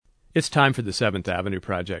It's time for the 7th Avenue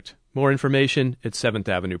Project. More information at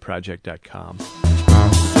 7thavenueproject.com.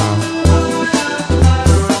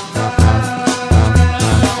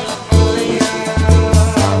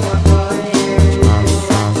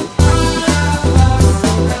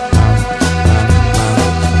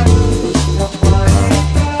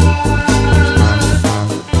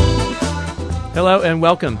 Hello and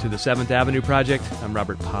welcome to the 7th Avenue Project. I'm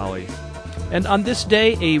Robert Polly. And on this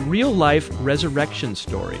day, a real-life resurrection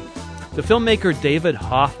story. The filmmaker David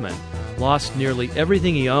Hoffman lost nearly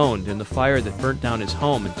everything he owned in the fire that burnt down his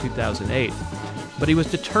home in 2008, but he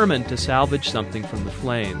was determined to salvage something from the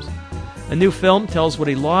flames. A new film tells what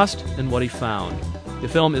he lost and what he found. The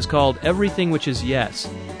film is called Everything Which Is Yes,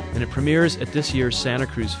 and it premieres at this year's Santa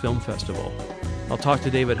Cruz Film Festival. I'll talk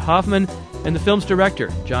to David Hoffman and the film's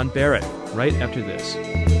director, John Barrett, right after this.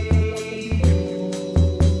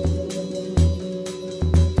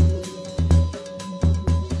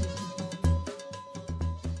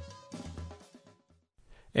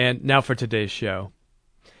 And now for today's show.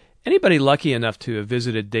 Anybody lucky enough to have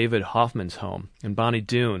visited David Hoffman's home in Bonnie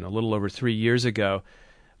Doon a little over 3 years ago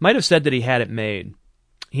might have said that he had it made.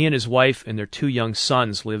 He and his wife and their 2 young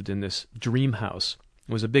sons lived in this dream house.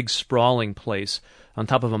 It was a big sprawling place on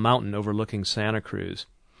top of a mountain overlooking Santa Cruz.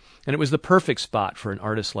 And it was the perfect spot for an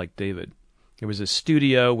artist like David. It was a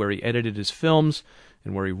studio where he edited his films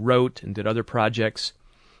and where he wrote and did other projects.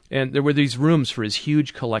 And there were these rooms for his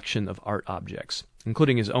huge collection of art objects,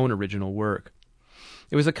 including his own original work.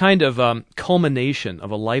 It was a kind of culmination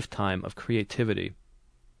of a lifetime of creativity.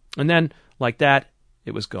 And then, like that,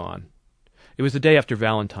 it was gone. It was the day after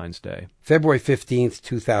Valentine's Day. February 15th,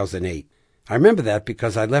 2008. I remember that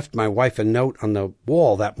because I left my wife a note on the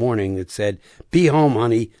wall that morning that said, "Be home,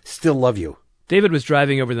 honey, still love you." David was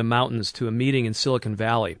driving over the mountains to a meeting in Silicon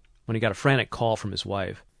Valley when he got a frantic call from his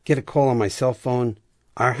wife. Get a call on my cell phone.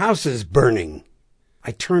 "Our house is burning."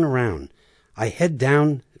 I turn around. I head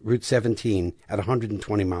down Route 17 at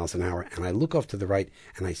 120 miles an hour, and I look off to the right,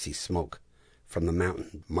 and I see smoke from the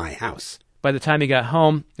mountain, my house. By the time he got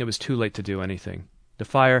home, it was too late to do anything. The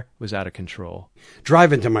fire was out of control.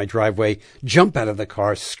 Drive into my driveway, jump out of the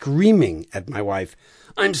car, screaming at my wife,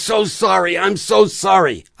 "I'm so sorry, I'm so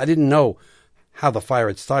sorry." I didn't know how the fire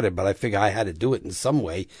had started, but I figured I had to do it in some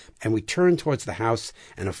way. And we turned towards the house,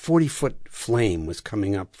 and a 40-foot flame was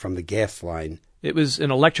coming up from the gas line. It was an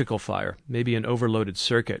electrical fire, maybe an overloaded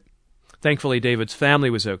circuit. Thankfully, David's family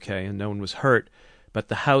was okay, and no one was hurt, but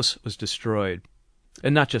the house was destroyed.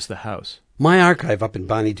 And not just the house. My archive up in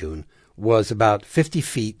Bonnie Doon was about 50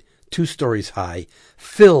 feet, 2 stories high,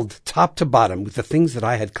 filled top to bottom with the things that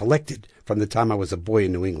I had collected from the time I was a boy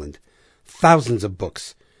in New England. Thousands of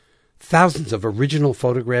books, thousands of original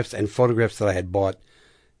photographs and photographs that I had bought,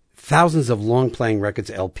 thousands of long-playing records,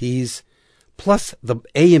 LPs, plus the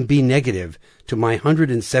A and B negative to my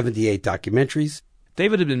 178 documentaries.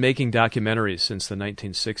 David had been making documentaries since the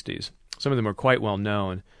 1960s. Some of them are quite well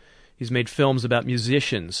known. He's made films about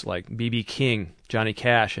musicians like B.B. King, Johnny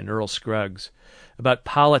Cash, and Earl Scruggs, about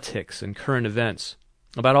politics and current events,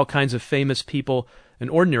 about all kinds of famous people and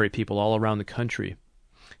ordinary people all around the country.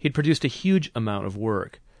 He'd produced a huge amount of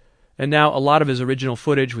work, and now a lot of his original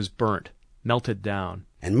footage was burnt, melted down.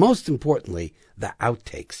 And most importantly, the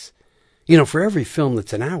outtakes. You know, for every film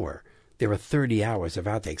that's an hour, there are 30 hours of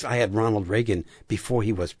outtakes. I had Ronald Reagan before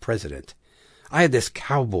he was president. I had this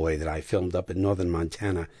cowboy that I filmed up in northern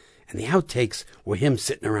Montana, and the outtakes were him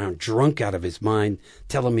sitting around drunk out of his mind,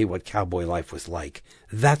 telling me what cowboy life was like.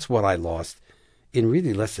 That's what I lost in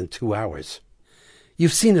really less than 2 hours.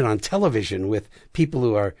 You've seen it on television with people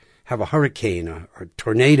who have a hurricane or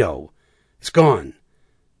tornado. It's gone.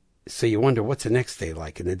 So you wonder, what's the next day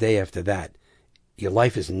like and the day after that? Your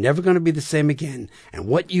life is never going to be the same again, and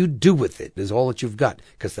what you do with it is all that you've got,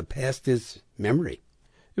 because the past is memory.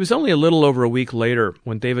 It was only a little over a week later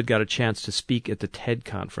when David got a chance to speak at the TED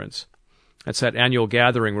conference. That's that annual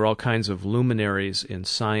gathering where all kinds of luminaries in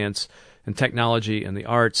science and technology and the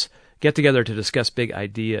arts get together to discuss big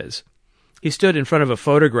ideas. He stood in front of a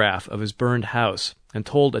photograph of his burned house and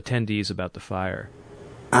told attendees about the fire.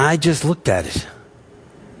 I just looked at it,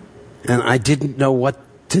 and I didn't know what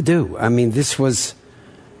to do. I mean, this was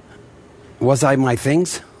I my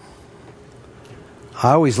things?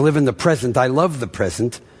 I always live in the present. I love the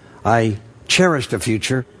present. I cherish the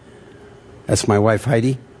future. That's my wife,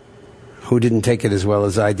 Heidi, who didn't take it as well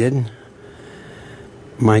as I did.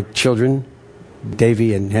 My children,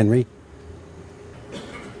 Davy and Henry.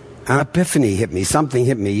 An epiphany hit me. Something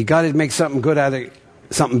hit me. You got to make something good out of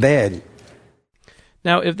something bad.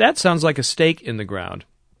 Now, if that sounds like a stake in the ground,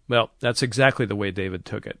 well, that's exactly the way David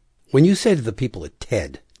took it. When you say to the people at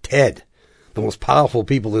TED, the most powerful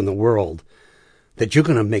people in the world, that you're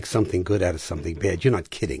going to make something good out of something bad. You're not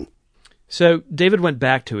kidding. So David went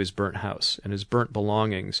back to his burnt house and his burnt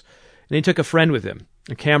belongings, and he took a friend with him,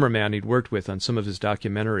 a cameraman he'd worked with on some of his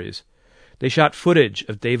documentaries. They shot footage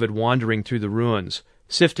of David wandering through the ruins,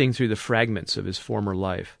 sifting through the fragments of his former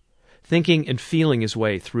life, thinking and feeling his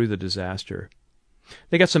way through the disaster.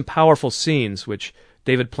 They got some powerful scenes, which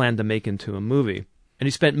David planned to make into a movie, and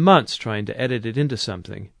he spent months trying to edit it into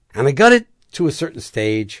something. And I got it to a certain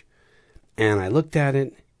stage, and I looked at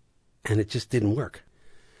it, and it just didn't work.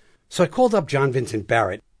 So I called up John Vincent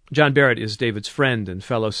Barrett. John Barrett is David's friend and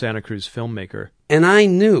fellow Santa Cruz filmmaker. And I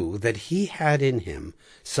knew that he had in him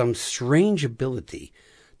some strange ability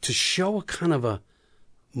to show a kind of a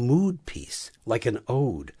mood piece, like an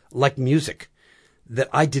ode, like music, that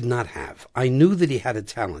I did not have. I knew that he had a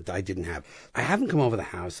talent I didn't have. I have him come over the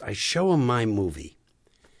house. I show him my movie.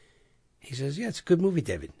 He says, yeah, it's a good movie,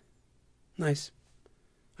 David. Nice.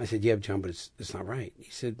 I said, yeah, John, but it's not right.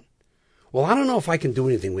 He said, well, I don't know if I can do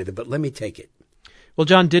anything with it, but let me take it. Well,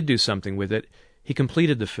 John did do something with it. He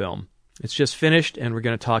completed the film. It's just finished, and we're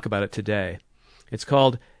going to talk about it today. It's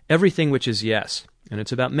called Everything Which Is Yes, and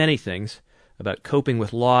it's about many things, about coping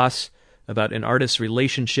with loss, about an artist's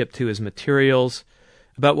relationship to his materials,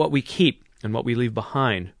 about what we keep and what we leave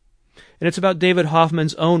behind. And it's about David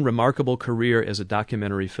Hoffman's own remarkable career as a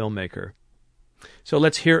documentary filmmaker. So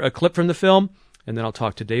let's hear a clip from the film, and then I'll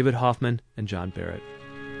talk to David Hoffman and John Barrett.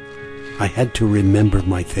 I had to remember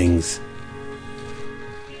my things.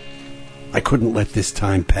 I couldn't let this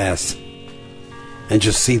time pass and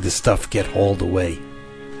just see the stuff get hauled away.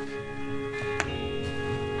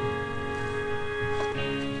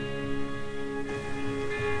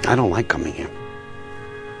 I don't like coming here.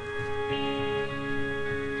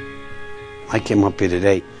 I came up here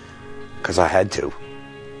today because I had to.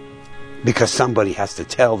 Because somebody has to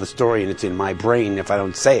tell the story and it's in my brain. If I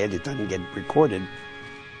don't say it, it doesn't get recorded.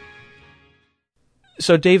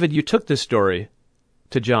 So, David, you took this story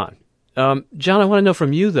to John. John, I want to know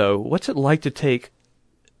from you, though, what's it like to take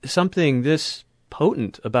something this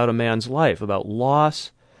potent about a man's life, about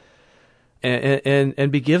loss,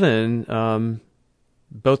 and be given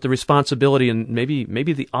both the responsibility and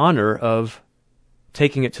maybe the honor of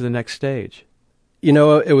taking it to the next stage? You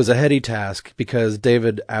know, it was a heady task because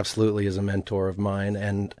David absolutely is a mentor of mine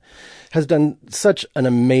and has done such an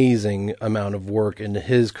amazing amount of work in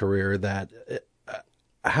his career that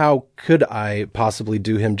how could I possibly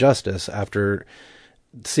do him justice after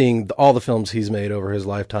seeing all the films he's made over his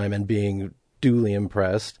lifetime and being duly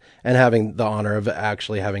impressed and having the honor of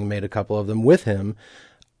actually having made a couple of them with him.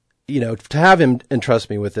 You know, to have him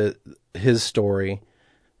entrust me with his story,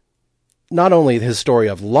 not only his story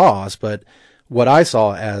of loss, but what I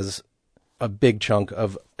saw as a big chunk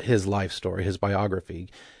of his life story, his biography,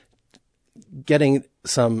 getting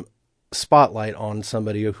some spotlight on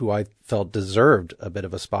somebody who I felt deserved a bit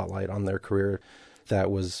of a spotlight on their career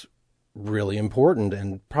that was really important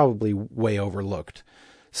and probably way overlooked.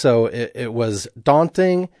 So it was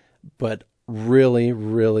daunting, but really,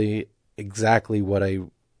 really exactly what I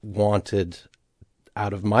wanted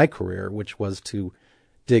out of my career, which was to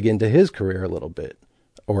dig into his career a little bit,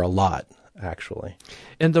 or a lot, actually.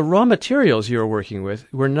 And the raw materials you were working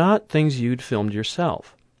with were not things you'd filmed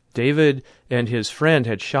yourself. David and his friend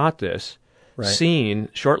had shot this scene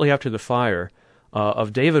shortly after the fire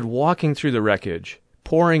of David walking through the wreckage,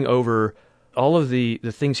 poring over all of the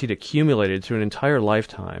things he'd accumulated through an entire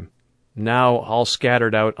lifetime, now all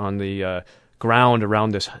scattered out on the ground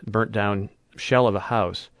around this burnt-down shell of a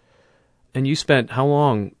house. And you spent how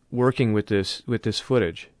long working with this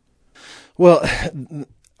footage? Well,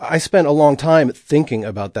 I spent a long time thinking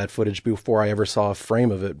about that footage before I ever saw a frame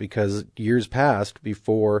of it, because years passed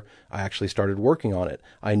before I actually started working on it.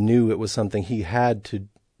 I knew it was something he had to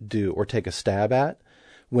do or take a stab at.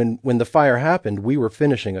 When the fire happened, we were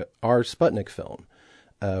finishing our Sputnik film.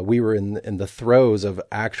 We were in the throes of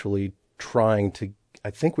actually trying to, I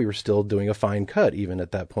think we were still doing a fine cut even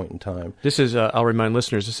at that point in time. This is, I'll remind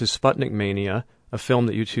listeners, this is Sputnik Mania, a film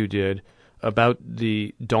that you two did about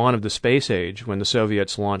the dawn of the space age when the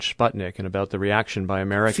Soviets launched Sputnik and about the reaction by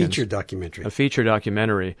Americans. Feature documentary. A feature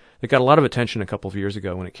documentary that got a lot of attention a couple of years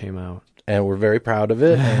ago when it came out. And we're very proud of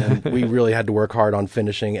it, and we really had to work hard on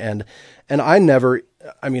finishing. And I never,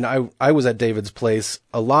 I mean, I was at David's place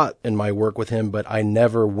a lot in my work with him, but I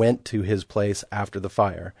never went to his place after the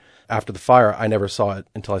fire. After the fire, I never saw it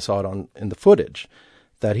until I saw it in the footage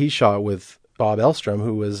that he shot with Bob Elstrom,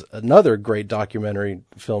 who was another great documentary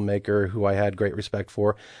filmmaker who I had great respect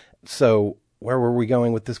for. So where were we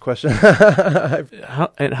going with this question?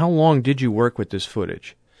 How long did you work with this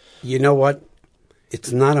footage? You know what?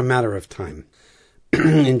 It's not a matter of time.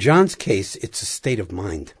 In John's case, it's a state of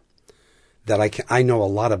mind that I know a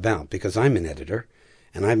lot about because I'm an editor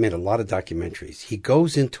and I've made a lot of documentaries. He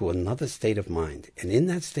goes into another state of mind, and in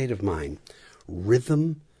that state of mind,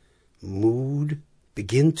 rhythm, mood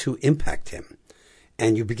begin to impact him.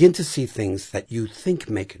 And you begin to see things that you think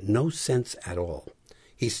make no sense at all.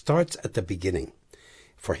 He starts at the beginning.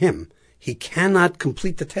 For him, he cannot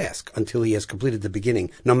complete the task until he has completed the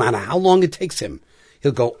beginning, no matter how long it takes him.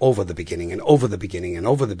 He'll go over the beginning and over the beginning and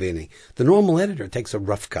over the beginning. The normal editor takes a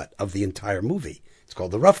rough cut of the entire movie. It's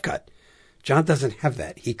called the rough cut. John doesn't have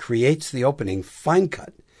that. He creates the opening fine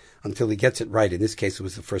cut until he gets it right. In this case, it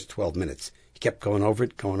was the first 12 minutes. He kept going over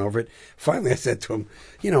it, going over it. Finally, I said to him,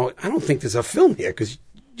 I don't think there's a film here because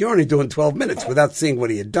you're only doing 12 minutes without seeing what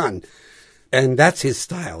he had done. And that's his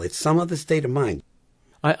style. It's some other state of mind.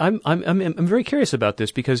 I'm very curious about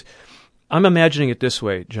this because I'm imagining it this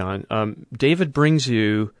way, John. David brings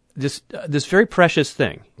you this very precious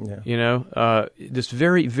thing, this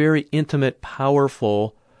very, very intimate,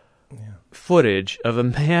 powerful footage of a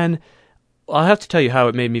man. I'll have to tell you how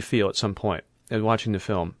it made me feel at some point in watching the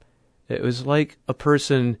film. It was like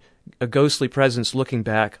a ghostly presence looking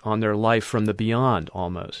back on their life from the beyond,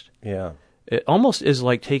 almost. Yeah. It almost is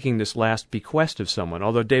like taking this last bequest of someone,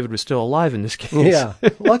 although David was still alive in this case. Yeah,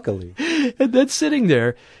 luckily. And then sitting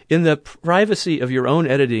there in the privacy of your own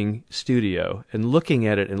editing studio and looking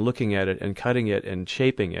at it and cutting it and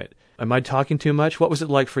shaping it. Am I talking too much? What was it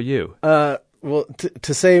like for you? Well,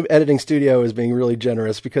 to say editing studio is being really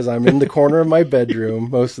generous because I'm in the corner of my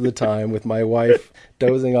bedroom most of the time with my wife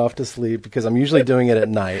dozing off to sleep because I'm usually doing it at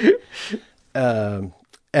night. And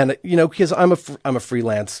because I'm a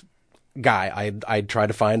freelance guy, I try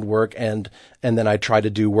to find work and then I try to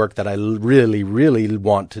do work that I really, really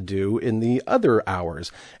want to do in the other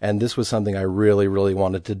hours. And this was something I really, really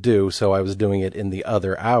wanted to do. So I was doing it in the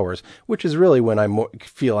other hours, which is really when I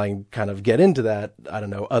feel I kind of get into that,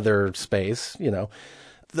 other space,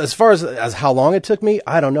 As far as how long it took me,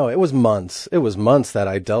 I don't know. It was months. It was months that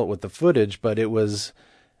I dealt with the footage, but it was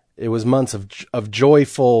months of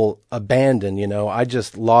joyful abandon. I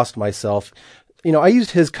just lost myself. I used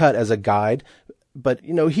his cut as a guide, but,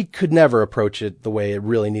 he could never approach it the way it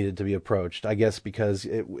really needed to be approached, I guess, because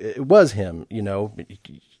it was him,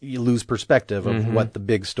 you lose perspective of what the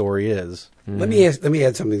big story is. Mm-hmm. Let me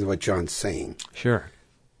add something to what John's saying. Sure.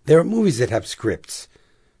 There are movies that have scripts.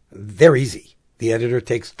 They're easy. The editor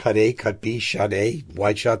takes cut A, cut B, shot A,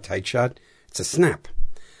 wide shot, tight shot. It's a snap.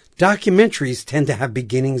 Documentaries tend to have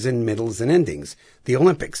beginnings and middles and endings. The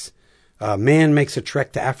Olympics. Man makes a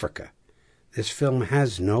trek to Africa. This film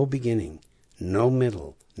has no beginning, no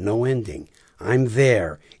middle, no ending. I'm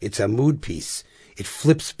there. It's a mood piece. It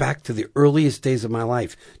flips back to the earliest days of my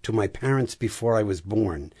life, to my parents before I was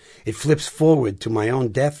born. It flips forward to my own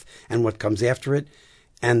death and what comes after it,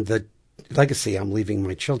 and the legacy I'm leaving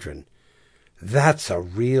my children. That's a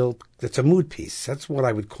mood piece. That's what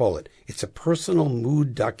I would call it. It's a personal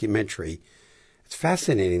mood documentary. It's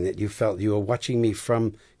fascinating that you felt you were watching me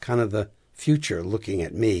from kind of the future looking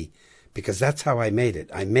at me. Because that's how I made it.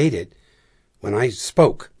 I made it when I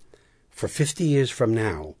spoke. For 50 years from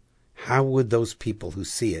now, how would those people who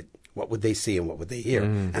see it, what would they see and what would they hear?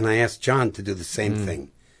 And I asked John to do the same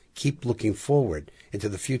thing. Keep looking forward into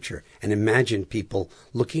the future and imagine people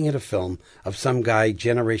looking at a film of some guy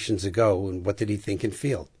generations ago and what did he think and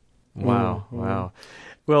feel. Wow, wow.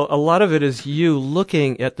 Well, a lot of it is you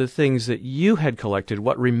looking at the things that you had collected,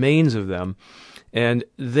 what remains of them, and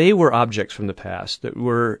they were objects from the past that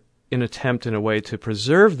were an attempt in a way to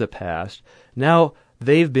preserve the past. Now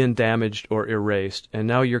they've been damaged or erased, and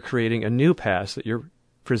now you're creating a new past that you're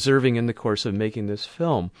preserving in the course of making this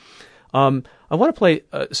film. I want to play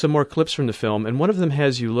some more clips from the film, and one of them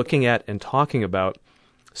has you looking at and talking about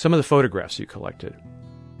some of the photographs you collected.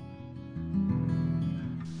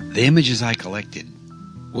 The images I collected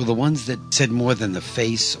were the ones that said more than the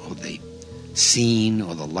face or the scene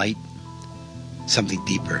or the light, something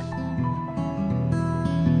deeper.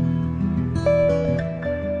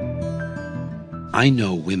 I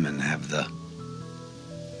know women have the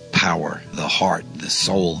power, the heart, the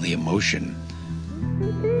soul, the emotion.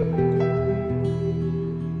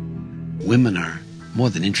 Women are more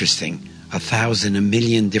than interesting. 1,000, 1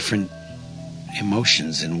 million different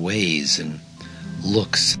emotions and ways and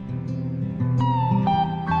looks.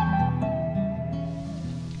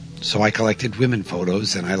 So I collected women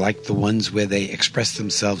photos, and I liked the ones where they expressed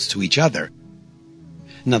themselves to each other.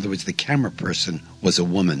 In other words, the camera person was a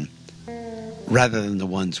woman, rather than the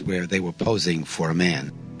ones where they were posing for a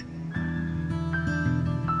man.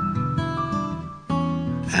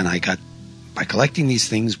 And I got by collecting these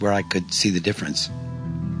things where I could see the difference.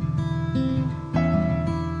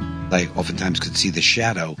 I oftentimes could see the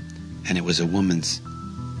shadow, and it was a woman's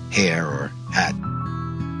hair or hat.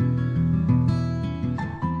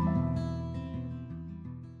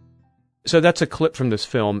 So that's a clip from this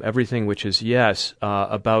film, Everything Which Is Yes,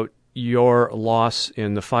 about your loss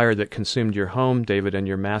in the fire that consumed your home, David, and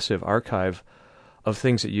your massive archive of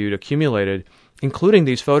things that you'd accumulated, including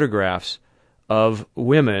these photographs of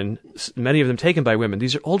women, many of them taken by women.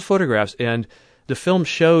 These are old photographs, and the film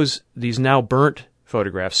shows these now burnt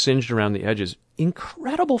photographs, singed around the edges.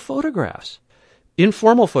 Incredible photographs.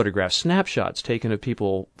 Informal photographs, snapshots taken of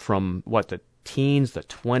people from, the teens, the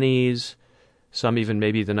 20s, some even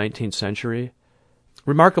maybe the 19th century.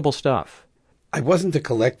 Remarkable stuff. I wasn't a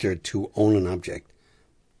collector to own an object.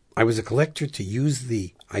 I was a collector to use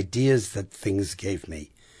the ideas that things gave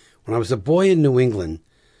me. When I was a boy in New England,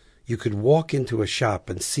 you could walk into a shop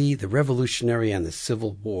and see the Revolutionary and the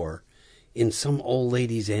Civil War in some old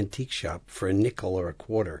lady's antique shop for a nickel or a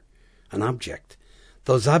quarter, an object.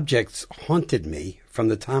 Those objects haunted me from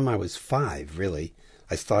the time I was 5, really.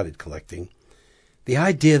 I started collecting. The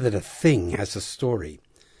idea that a thing has a story.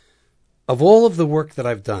 Of all of the work that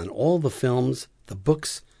I've done, all the films, the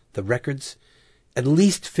books, the records, at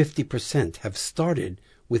least 50% have started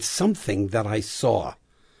with something that I saw.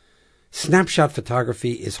 Snapshot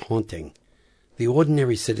photography is haunting. The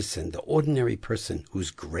ordinary citizen, the ordinary person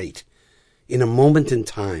who's great, in a moment in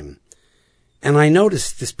time. And I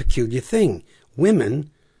noticed this peculiar thing.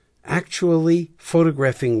 Women, actually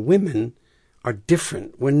photographing women, are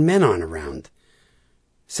different when men aren't around.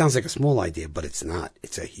 Sounds like a small idea, but it's not.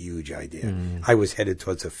 It's a huge idea. I was headed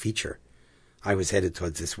towards a feature. I was headed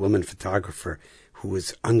towards this woman photographer who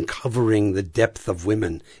was uncovering the depth of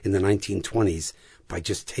women in the 1920s by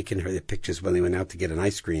just taking her pictures when they went out to get an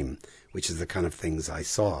ice cream, which is the kind of things I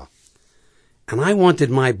saw. And I wanted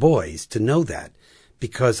my boys to know that,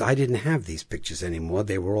 because I didn't have these pictures anymore.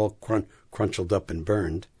 They were all crunchled up and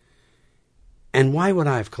burned. And why would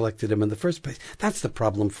I have collected them in the first place? That's the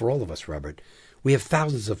problem for all of us, Robert. We have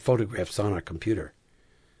thousands of photographs on our computer.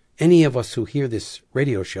 Any of us who hear this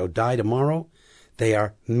radio show die tomorrow, they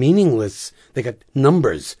are meaningless. They got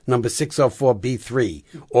numbers, number 604B3,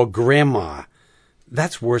 or grandma.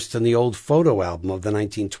 That's worse than the old photo album of the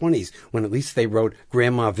 1920s, when at least they wrote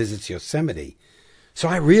Grandma Visits Yosemite. So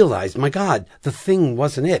I realized, my God, the thing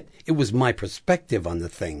wasn't it. It was my perspective on the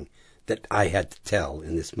thing that I had to tell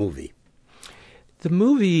in this movie. The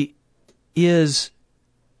movie is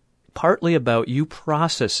partly about you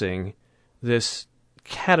processing this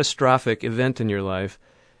catastrophic event in your life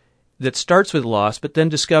that starts with loss, but then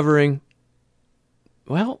discovering,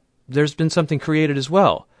 well, there's been something created as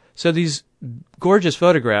well. So these gorgeous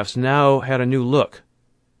photographs now had a new look.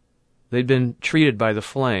 They'd been treated by the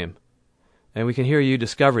flame. And we can hear you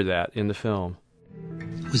discover that in the film.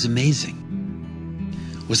 It was amazing.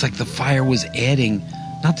 It was like the fire was adding,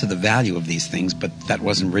 not to the value of these things, but that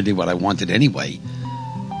wasn't really what I wanted anyway.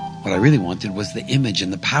 What I really wanted was the image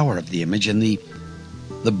and the power of the image, and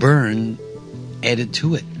the burn added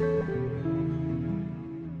to it.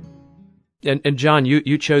 And John,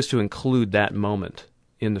 you chose to include that moment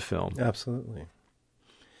in the film. Absolutely.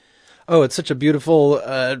 Oh, it's such a beautiful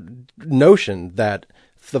notion that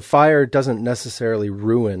the fire doesn't necessarily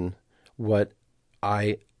ruin what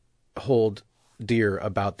I hold dear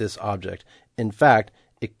about this object. In fact,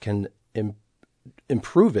 it can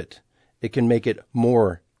improve it. It can make it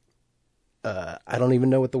more, I don't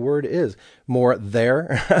even know what the word is, more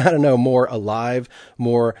there, I don't know, more alive,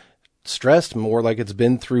 more stressed, more like it's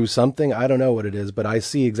been through something. I don't know what it is, but I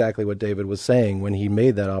see exactly what David was saying when he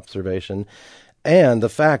made that observation. And the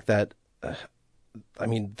fact that,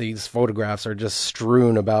 these photographs are just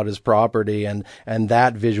strewn about his property, and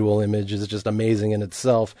that visual image is just amazing in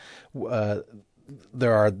itself.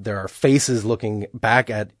 There are faces looking back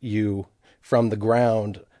at you from the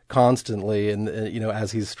ground constantly, and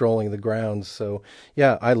as he's strolling the grounds. So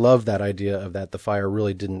yeah, I love that idea of that the fire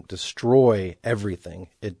really didn't destroy everything.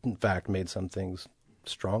 It in fact made some things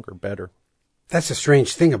stronger, better. That's a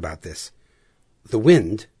strange thing about this. The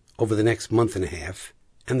wind over the next month and a half,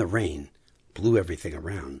 and the rain, blew everything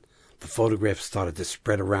around. The photographs started to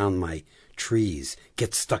spread around my trees,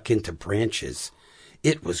 get stuck into branches.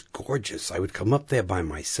 It was gorgeous. I would come up there by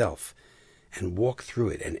myself and walk through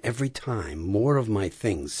it, and every time more of my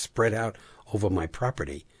things spread out over my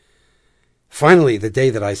property. Finally, the day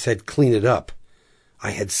that I said clean it up,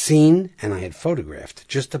 I had seen and I had photographed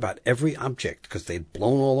just about every object, because they'd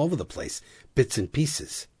blown all over the place, bits and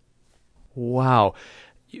pieces. Wow.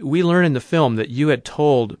 We learn in the film that you had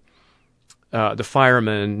told the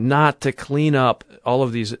firemen not to clean up all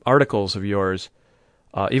of these articles of yours,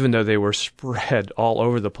 even though they were spread all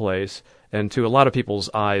over the place, and to a lot of people's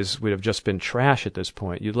eyes would have just been trash at this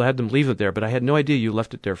point. You had them leave it there, but I had no idea you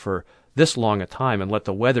left it there for this long a time and let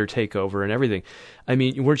the weather take over and everything. I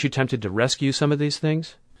mean, weren't you tempted to rescue some of these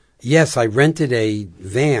things? Yes, I rented a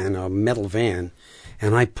van, a metal van,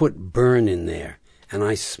 and I put burn in there. And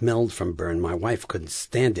I smelled from burn. My wife couldn't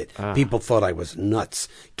stand it. People thought I was nuts,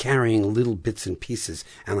 carrying little bits and pieces.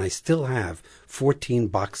 And I still have 14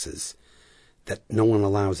 boxes that no one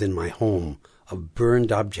allows in my home of burned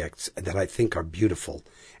objects that I think are beautiful.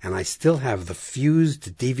 And I still have the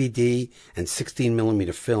fused DVD and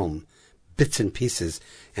 16mm film, bits and pieces.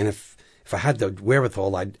 And if I had the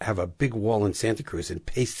wherewithal, I'd have a big wall in Santa Cruz and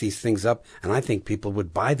paste these things up, and I think people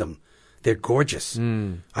would buy them. They're gorgeous.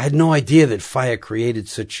 I had no idea that fire created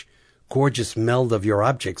such gorgeous meld of your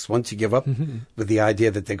objects. Once you give up with the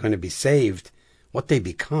idea that they're going to be saved, what they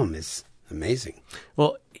become is amazing.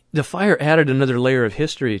 Well, the fire added another layer of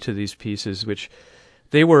history to these pieces, which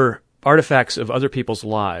they were artifacts of other people's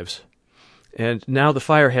lives. And now the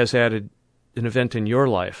fire has added an event in your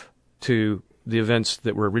life to the events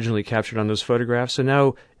that were originally captured on those photographs. So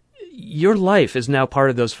now your life is now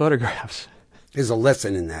part of those photographs. There's a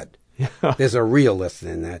lesson in that. There's a real lesson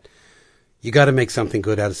in that. You got to make something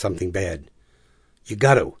good out of something bad. You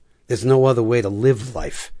got to. There's no other way to live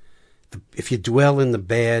life. If you dwell in the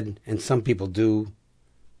bad, and some people do,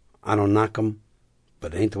 I don't knock them,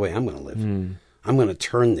 but it ain't the way I'm going to live. I'm going to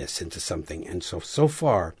turn this into something. And so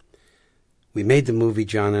far, we made the movie,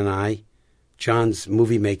 John and I. John's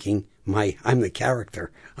movie making. I'm the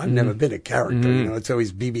character. I've never been a character. You know, it's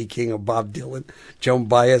always B.B. King or Bob Dylan, Joan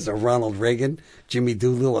Baez or Ronald Reagan, Jimmy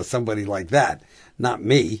Doolittle or somebody like that. Not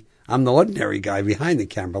me. I'm the ordinary guy behind the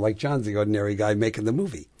camera, like John's the ordinary guy making the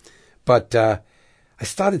movie. But I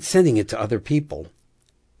started sending it to other people,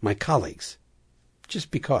 my colleagues,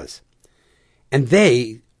 just because. And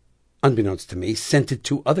they, unbeknownst to me, sent it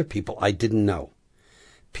to other people I didn't know.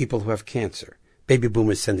 People who have cancer, baby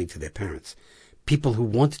boomers sending to their parents. People who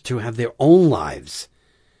wanted to have their own lives.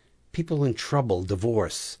 People in trouble,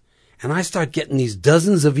 divorce. And I start getting these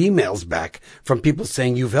dozens of emails back from people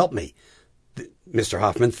saying, "You've helped me. Mr.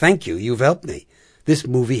 Hoffman, thank you. You've helped me. This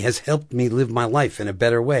movie has helped me live my life in a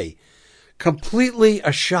better way." Completely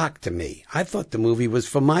a shock to me. I thought the movie was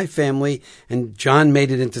for my family, and John made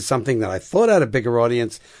it into something that I thought had a bigger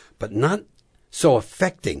audience, but not so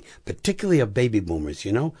affecting, particularly of baby boomers,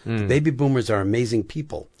 you know? The baby boomers are amazing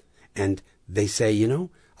people. And they say, you know,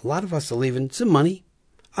 a lot of us are leaving some money,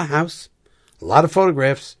 a house, a lot of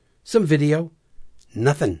photographs, some video,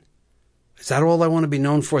 nothing. Is that all I want to be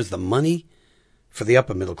known for, is the money? For the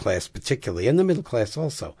upper middle class particularly, and the middle class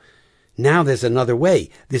also. Now there's another way.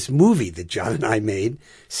 This movie that John and I made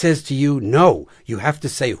says to you, no, you have to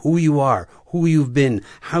say who you are, who you've been,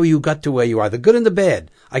 how you got to where you are, the good and the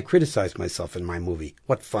bad. I criticize myself in my movie.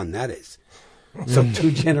 What fun that is. So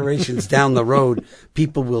 2 generations down the road,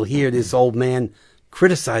 people will hear this old man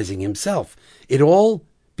criticizing himself. It all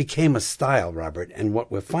became a style, Robert. And what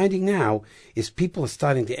we're finding now is people are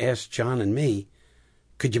starting to ask John and me,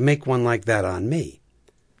 could you make one like that on me?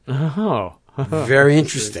 Oh. Very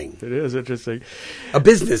interesting. It is interesting. A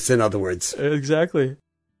business, in other words. Exactly.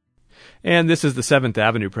 And this is the 7th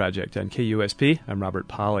Avenue Project on KUSP. I'm Robert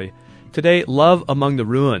Polly. Today, Love Among the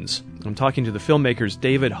Ruins. I'm talking to the filmmakers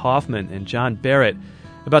David Hoffman and John Barrett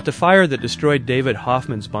about the fire that destroyed David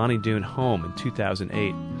Hoffman's Bonnie Doon home in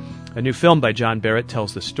 2008. A new film by John Barrett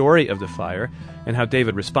tells the story of the fire and how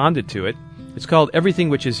David responded to it. It's called Everything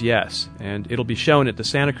Which Is Yes, and it'll be shown at the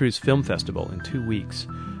Santa Cruz Film Festival in 2 weeks.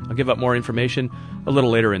 I'll give up more information a little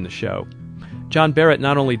later in the show. John Barrett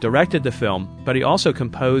not only directed the film, but he also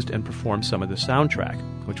composed and performed some of the soundtrack,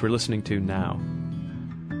 which we're listening to now.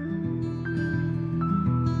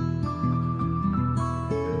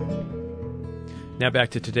 Now back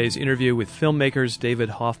to today's interview with filmmakers David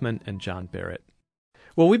Hoffman and John Barrett.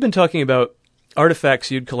 Well, we've been talking about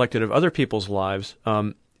artifacts you'd collected of other people's lives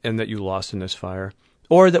and that you lost in this fire,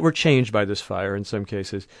 or that were changed by this fire in some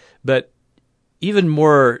cases. But even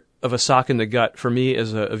more of a sock in the gut for me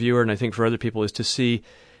as a viewer, and I think for other people, is to see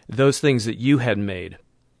those things that you had made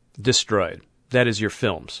destroyed. That is your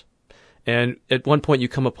films. And at one point you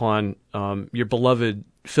come upon your beloved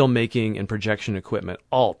filmmaking and projection equipment,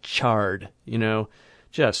 all charred, you know,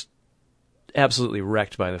 just absolutely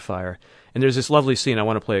wrecked by the fire. And there's this lovely scene. I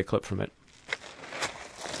want to play a clip from it.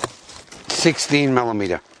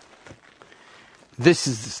 16mm. This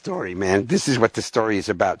is the story, man. This is what the story is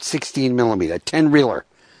about. 16mm, 10-reeler.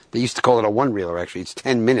 They used to call it a 1-reeler, actually. It's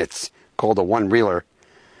 10 minutes, called a 1-reeler.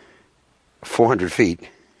 400 feet.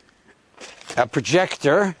 a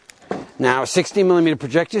projector. Now, 16 millimeter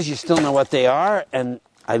projectors, you still know what they are, and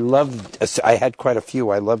I had quite a few.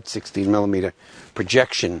 I loved 16 millimeter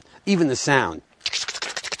projection, even the sound.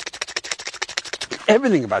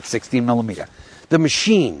 Everything about 16 millimeter. The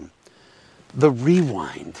machine, the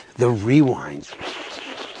rewind.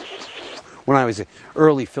 When I was an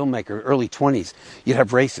early filmmaker, early 20s, you'd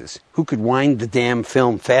have races. Who could wind the damn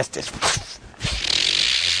film fastest?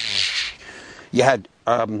 You had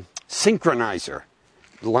synchronizer,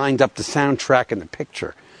 lined up the soundtrack and the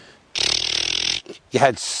picture. You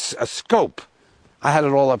had a scope. I had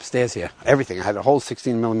it all upstairs here. Everything. I had a whole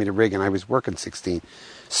 16 millimeter rig, and I was working 16.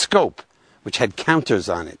 Scope, which had counters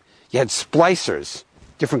on it. You had splicers,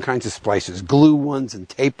 different kinds of splicers, glue ones and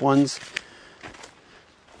tape ones.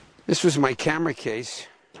 This was my camera case.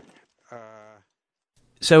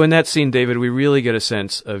 So in that scene, David, we really get a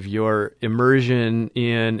sense of your immersion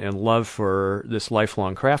in and love for this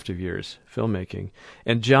lifelong craft of yours, filmmaking.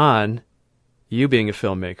 And John, you being a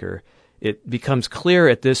filmmaker, it becomes clear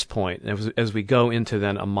at this point, as we go into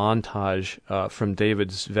then a montage from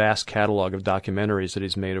David's vast catalog of documentaries that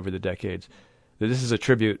he's made over the decades, that this is a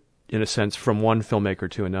tribute, in a sense, from one filmmaker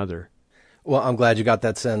to another. Well, I'm glad you got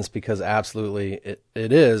that sense, because absolutely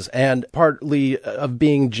it is. And partly of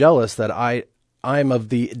being jealous that I'm of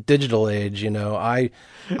the digital age, I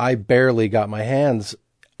barely got my hands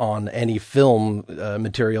on any film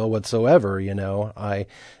material whatsoever. I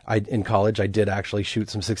in college, I did actually shoot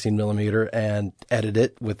some 16 millimeter and edit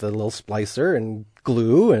it with a little splicer and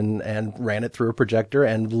glue and ran it through a projector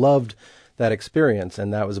and loved that experience.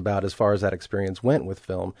 And that was about as far as that experience went with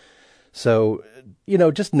film. So,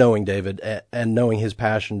 just knowing David and knowing his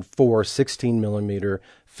passion for 16 millimeter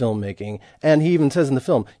filmmaking, and he even says in the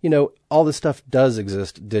film, all this stuff does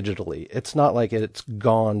exist digitally. It's not like it's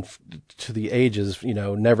gone to the ages,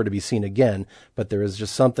 never to be seen again, but there is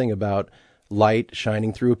just something about light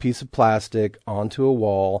shining through a piece of plastic onto a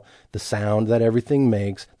wall, the sound that everything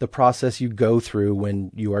makes, the process you go through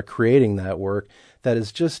when you are creating that work, that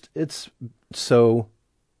is just, it's so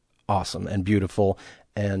awesome and beautiful.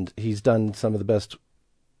 And he's done some of the best,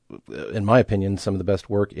 in my opinion, some of the best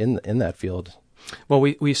work in that field. Well,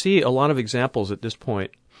 we see a lot of examples at this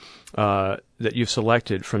point that you've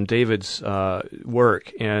selected from David's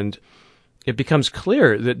work, and it becomes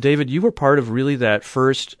clear that, David, you were part of really that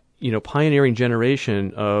first, pioneering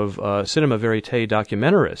generation of cinema verite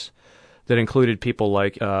documentarists that included people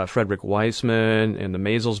like Frederick Weissman and the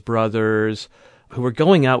Maysles brothers, who were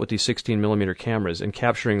going out with these 16 millimeter cameras and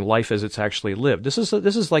capturing life as it's actually lived. This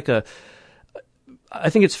is like I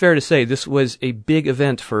think it's fair to say this was a big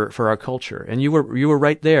event for our culture. And you were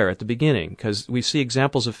right there at the beginning, because we see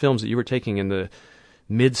examples of films that you were taking in the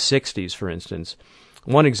mid 60s, for instance.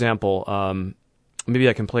 One example, maybe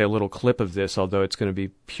I can play a little clip of this, although it's going to be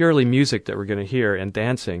purely music that we're going to hear and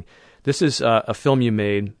dancing. This is a film you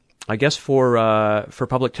made, I guess, for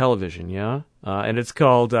public television, yeah? And it's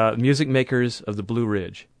called Music Makers of the Blue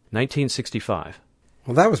Ridge, 1965.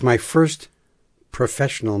 Well, that was my first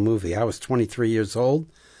professional movie. I was 23 years old.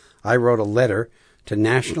 I wrote a letter to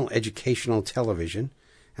National Educational Television,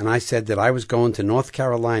 and I said that I was going to North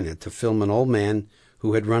Carolina to film an old man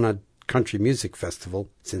who had run a country music festival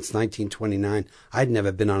since 1929. I'd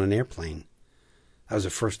never been on an airplane. That was the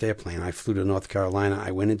first airplane. I flew to North Carolina.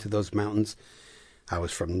 I went into those mountains. I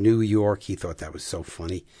was from New York. He thought that was so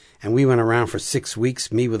funny. And we went around for 6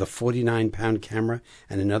 weeks, me with a 49-pound camera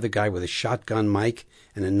and another guy with a shotgun mic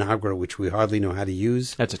and a Nagra, which we hardly know how to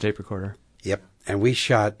use. That's a tape recorder. Yep. And we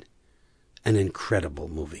shot an incredible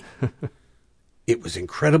movie. It was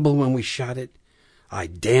incredible when we shot it. I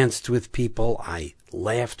danced with people. I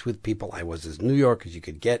laughed with people. I was as New York as you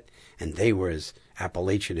could get, and they were as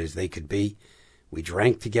Appalachian as they could be. We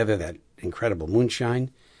drank together that incredible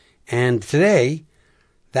moonshine. And today,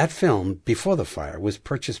 that film, Before the Fire, was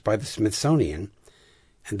purchased by the Smithsonian,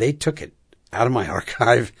 and they took it out of my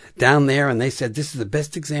archive down there, and they said, this is the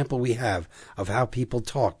best example we have of how people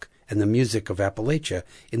talk and the music of Appalachia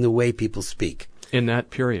in the way people speak. In that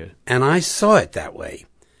period. And I saw it that way.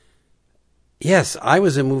 Yes, I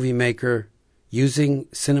was a movie maker using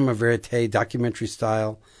cinema verite, documentary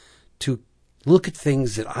style, to look at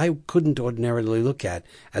things that I couldn't ordinarily look at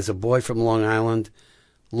as a boy from Long Island,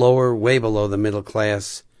 lower, way below the middle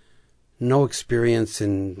class, no experience,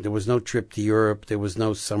 and there was no trip to Europe, there was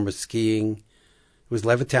no summer skiing. It was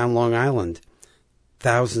Levittown, Long Island.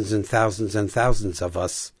 Thousands and thousands and thousands of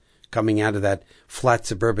us coming out of that flat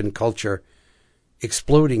suburban culture,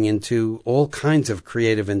 exploding into all kinds of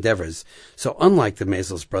creative endeavors. So unlike the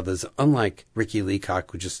Maysles brothers, unlike Ricky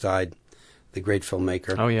Leacock, who just died, the great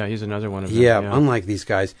filmmaker. Oh, yeah, he's another one of them. Yeah, unlike these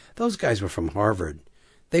guys, those guys were from Harvard.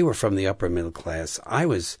 They were from the upper middle class. I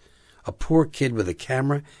was a poor kid with a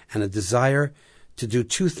camera and a desire to do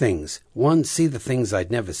two things. One, see the things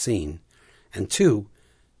I'd never seen. And two,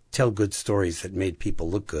 tell good stories that made people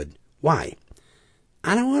look good. Why?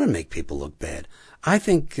 I don't want to make people look bad. I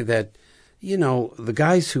think that, the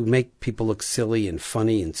guys who make people look silly and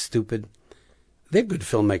funny and stupid, they're good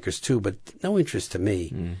filmmakers too, but no interest to me.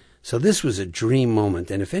 Mm. So this was a dream moment.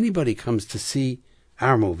 And if anybody comes to see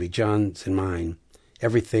our movie, John's and mine,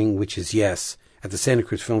 Everything Which Is Yes, at the Santa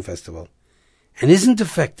Cruz Film Festival, and isn't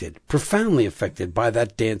affected, profoundly affected by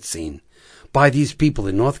that dance scene, by these people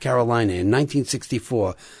in North Carolina in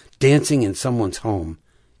 1964 dancing in someone's home,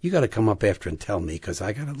 you got to come up after and tell me, because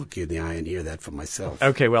I got to look you in the eye and hear that for myself.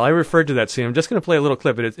 Okay, well, I referred to that scene. I'm just going to play a little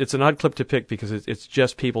clip, but it's an odd clip to pick because it's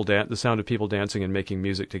just people the sound of people dancing and making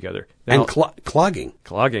music together. Now, and clogging.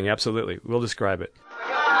 Clogging, absolutely. We'll describe it.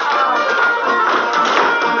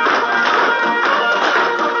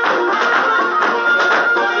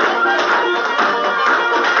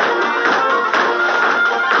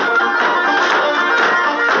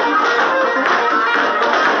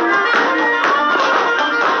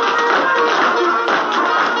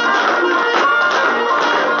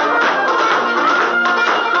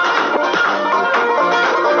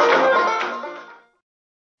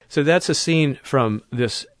 So that's a scene from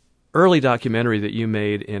this early documentary that you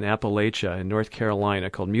made in Appalachia in North Carolina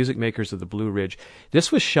called Music Makers of the Blue Ridge.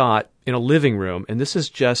 This was shot in a living room, and this is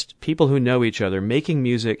just people who know each other making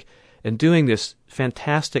music and doing this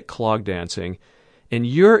fantastic clog dancing, and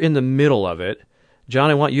you're in the middle of it. John,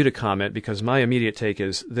 I want you to comment, because my immediate take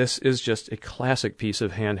is this is just a classic piece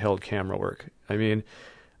of handheld camera work. I mean,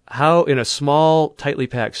 how in a small, tightly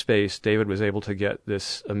packed space David was able to get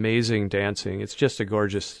this amazing dancing. It's just a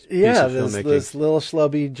gorgeous piece of filmmaking. This little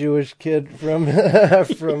schlubby Jewish kid from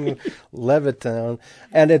from Levittown.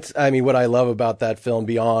 And what I love about that film,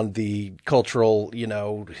 beyond the cultural,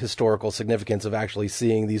 historical significance of actually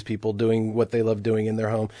seeing these people doing what they love doing in their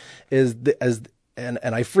home, is and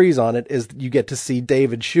I freeze on it, is you get to see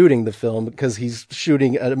David shooting the film, because he's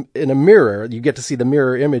shooting in a mirror. You get to see the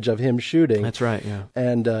mirror image of him shooting. That's right, yeah.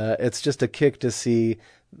 And it's just a kick to see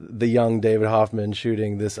the young David Hoffman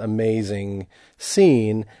shooting this amazing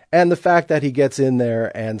scene. And the fact that he gets in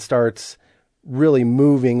there and starts really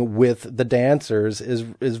moving with the dancers is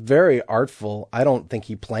very artful. I don't think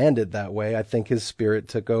he planned it that way. I think his spirit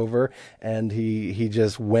took over and he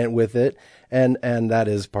just went with it. And that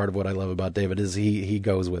is part of what I love about David, is he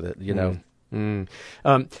goes with it,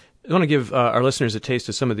 I want to give our listeners a taste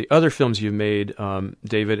of some of the other films you've made,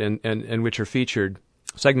 David, and which are featured,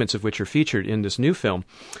 segments of which are featured in this new film.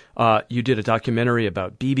 You did a documentary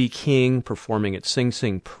about B.B. King performing at Sing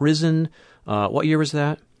Sing Prison. What year was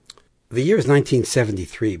that? The year is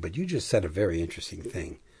 1973, but you just said a very interesting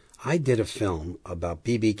thing. I did a film about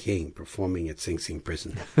B.B. King performing at Sing Sing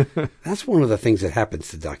Prison. That's one of the things that happens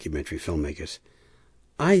to documentary filmmakers.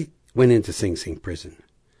 I went into Sing Sing Prison.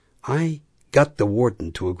 I got the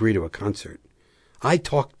warden to agree to a concert. I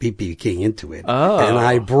talked B.B. King into it, and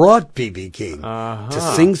I brought B.B. King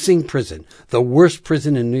to Sing Sing Prison, the worst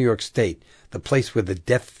prison in New York State, the place where the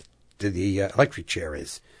death to the electric chair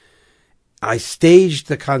is. I staged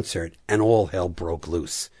the concert, and all hell broke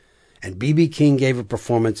loose. And B.B. King gave a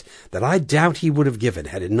performance that I doubt he would have given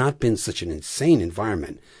had it not been such an insane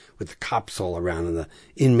environment, with the cops all around and the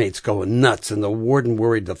inmates going nuts and the warden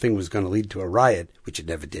worried the thing was going to lead to a riot, which it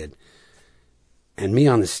never did. And me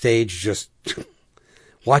on the stage just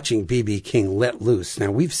watching B.B. King let loose. Now,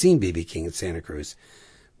 we've seen B.B. King at Santa Cruz,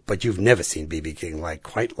 but you've never seen B.B. King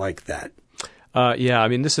quite like that.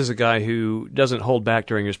 This is a guy who doesn't hold back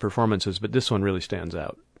during his performances, but this one really stands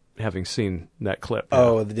out, having seen that clip. The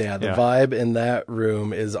vibe in that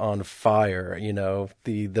room is on fire.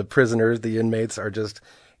 The prisoners, the inmates are just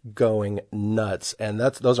going nuts, and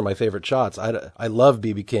those are my favorite shots. I love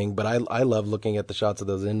B.B. King, but I love looking at the shots of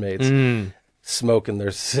those inmates smoking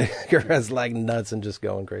their cigarettes like nuts and just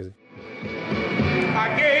going crazy.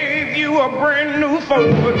 I gave you a brand new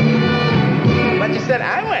Ford, but you said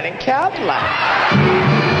I went in Cadillac.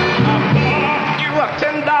 I bought you a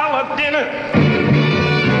 $10 dinner,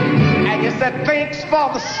 and you said thanks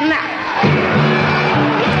for the snack.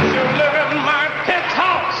 Let you live in my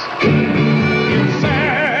penthouse. You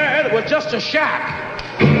said it was just a shack.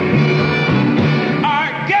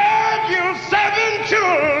 I gave you 7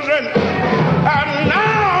 children, and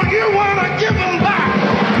now you want to give them back.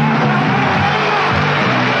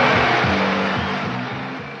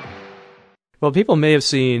 Well, people may have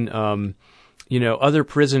seen, other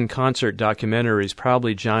prison concert documentaries,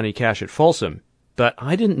 probably Johnny Cash at Folsom, but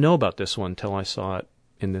I didn't know about this one until I saw it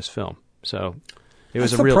in this film. So, It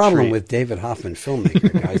was That's a real the problem treat. with David Hoffman,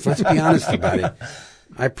 filmmaker, guys. Let's be honest about it.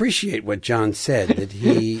 I appreciate what John said, that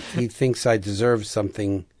he thinks I deserve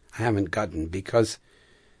something I haven't gotten, because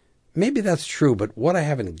maybe that's true, but what I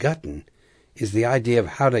haven't gotten is the idea of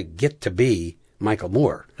how to get to be Michael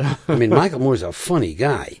Moore. I mean, Michael Moore's a funny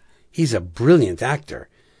guy. He's a brilliant actor.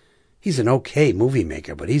 He's an okay movie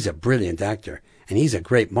maker, but he's a brilliant actor, and he's a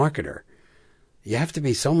great marketer. You have to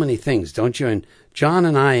be so many things, don't you? And John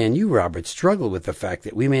and I and you, Robert, struggle with the fact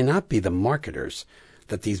that we may not be the marketers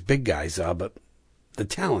that these big guys are, but the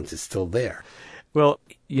talent is still there. Well,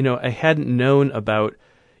 I hadn't known about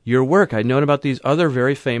your work. I'd known about these other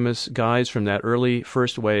very famous guys from that early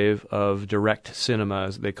first wave of direct cinema,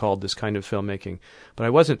 as they called this kind of filmmaking. But I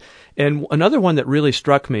wasn't. And another one that really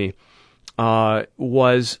struck me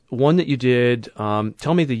was one that you did,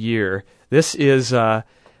 tell me the year. This is about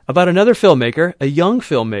another filmmaker, a young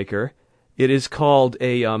filmmaker. It is called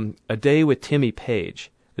A Day with Timmy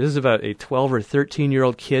Page. This is about a 12 or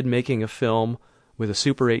 13-year-old kid making a film with a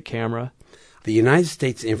Super 8 camera. The United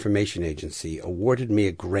States Information Agency awarded me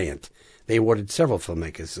a grant. They awarded several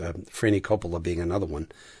filmmakers, Franny Coppola being another one,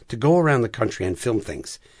 to go around the country and film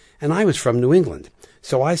things. And I was from New England.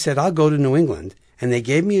 So I said, I'll go to New England. And they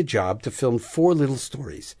gave me a job to film 4 little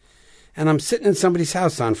stories. And I'm sitting in somebody's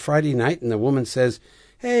house on Friday night, and the woman says,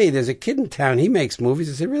 hey, there's a kid in town. He makes movies.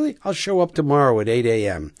 I said, really? I'll show up tomorrow at 8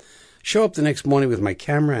 a.m. Show up the next morning with my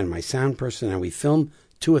camera and my sound person, and we film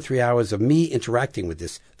 2 or 3 hours of me interacting with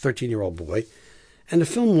this 13-year-old boy. And the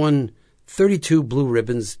film won 32 Blue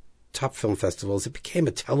Ribbons, top film festivals. It became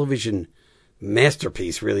a television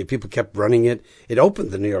masterpiece, really. People kept running it. It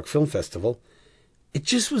opened the New York Film Festival. It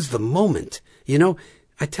just was the moment.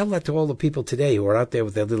 I tell that to all the people today who are out there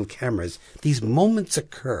with their little cameras. These moments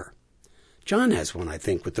occur. John has one, I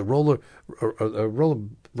think, with the roller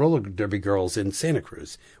derby girls in Santa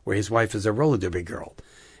Cruz, where his wife is a roller derby girl.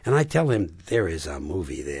 And I tell him, there is a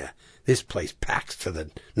movie there. This place packs to the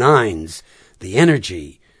nines, the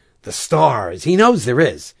energy, the stars. He knows there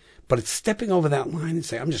is. But it's stepping over that line and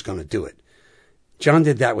saying, I'm just going to do it. John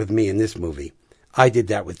did that with me in this movie. I did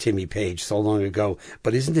that with Timmy Page so long ago.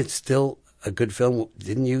 But isn't it still a good film?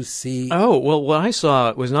 Didn't you see? Oh, well, what I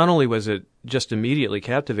saw was not only was it just immediately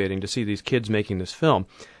captivating to see these kids making this film,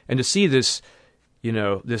 and to see this,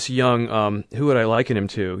 this young, who would I liken him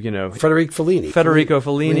to? Federico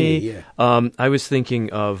Fellini. Yeah. I was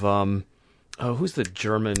thinking of, who's the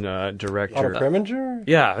German director? Otto Preminger?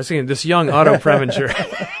 Yeah, I was thinking this young Otto Preminger.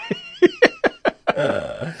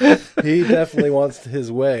 He definitely wants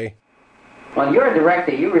his way. Well, you're a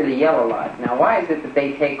director. You really yell a lot. Now, why is it that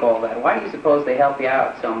they take all that? Why do you suppose they help you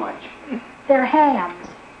out so much? They're hands.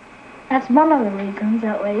 That's one of the reasons,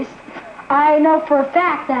 at least. I know for a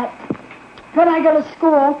fact that when I go to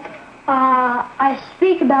school, I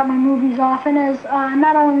speak about my movies often as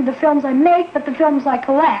not only the films I make, but the films I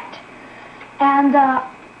collect. And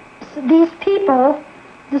so these people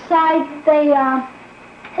decide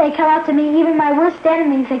they come up to me, even my worst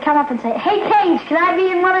enemies, they come up and say, hey, Page, can I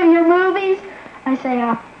be in one of your movies? I say,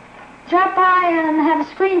 drop by and have a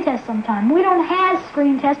screen test sometime. We don't have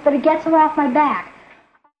screen tests, but it gets them off my back.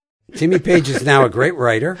 Timmy Page is now a great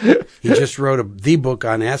writer. He just wrote the book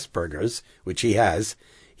on Asperger's, which he has.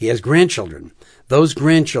 He has grandchildren. Those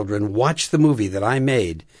grandchildren watch the movie that I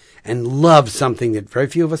made and love something that very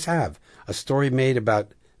few of us have, a story made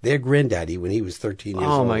about their granddaddy when he was 13 years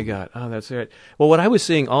old. Oh, my God. Oh, that's right. Well, what I was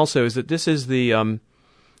seeing also is that this is the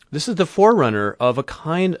forerunner of a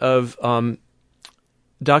kind of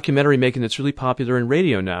documentary making that's really popular in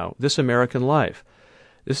radio now, This American Life.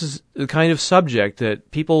 This is the kind of subject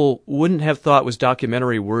that people wouldn't have thought was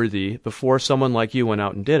documentary worthy before someone like you went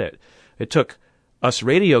out and did it. It took us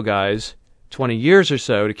radio guys 20 years or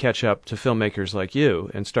so to catch up to filmmakers like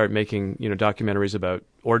you and start making, documentaries about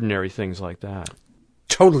ordinary things like that.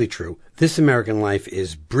 Totally true. This American Life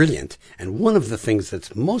is brilliant, and one of the things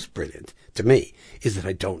that's most brilliant to me is that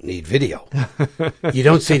I don't need video. You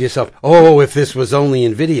don't say to yourself, oh, if this was only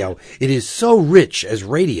in video. It is so rich as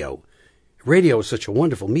radio. Radio is such a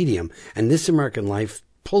wonderful medium, and This American Life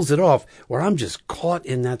pulls it off where I'm just caught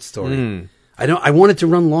in that story. I want it to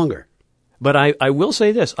run longer. But I will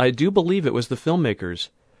say this. I do believe it was the filmmakers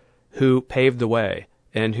who paved the way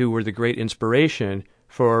and who were the great inspiration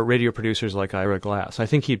for radio producers like Ira Glass. I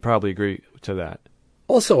think he'd probably agree to that.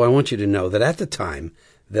 Also, I want you to know that at the time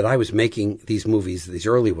that I was making these movies, these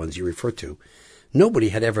early ones you refer to, nobody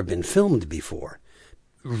had ever been filmed before.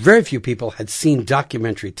 Very few people had seen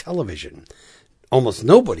documentary television. Almost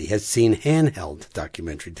nobody has seen handheld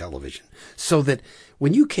documentary television. So that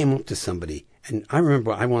when you came up to somebody, and I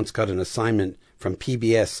remember I once got an assignment from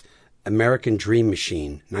PBS American Dream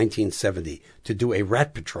Machine, 1970, to do a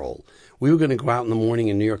rat patrol. We were going to go out in the morning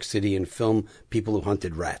in New York City and film people who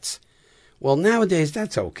hunted rats. Well, nowadays,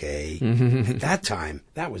 that's okay. At that time,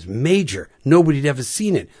 that was major. Nobody'd ever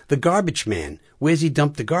seen it. The Garbage Man, where's he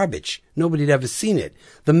dumped the garbage? Nobody'd ever seen it.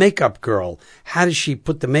 The Makeup Girl, how does she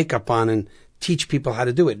put the makeup on and teach people how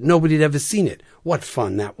to do it? Nobody'd ever seen it. What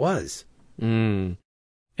fun that was. And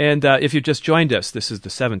if you've just joined us, this is the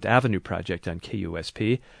 7th Avenue Project on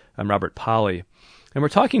KUSP. I'm Robert Polly, and we're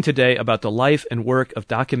talking today about the life and work of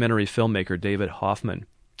documentary filmmaker David Hoffman.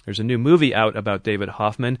 There's a new movie out about David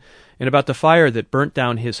Hoffman and about the fire that burnt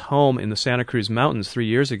down his home in the Santa Cruz Mountains 3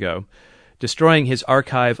 years ago, destroying his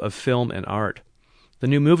archive of film and art. The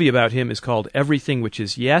new movie about him is called Everything Which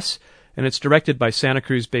Is Yes, and it's directed by Santa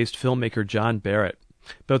Cruz-based filmmaker John Barrett.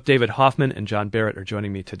 Both David Hoffman and John Barrett are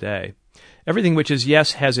joining me today. Everything Which Is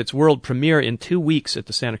Yes has its world premiere in 2 weeks at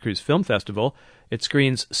the Santa Cruz Film Festival. It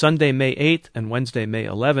screens Sunday, May 8th and Wednesday, May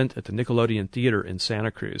 11th at the Nickelodeon Theater in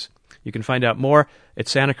Santa Cruz. You can find out more at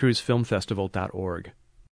santacruzfilmfestival.org.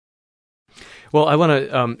 Well, I want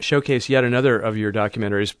to showcase yet another of your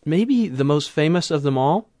documentaries, maybe the most famous of them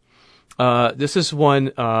all. This is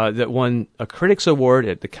one that won a Critics Award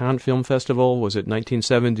at the Cannes Film Festival. Was it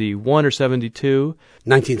 1971 or 72?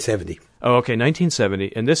 1970. Oh, okay,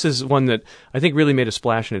 1970. And this is one that I think really made a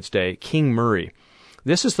splash in its day, King Murray.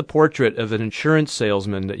 This is the portrait of an insurance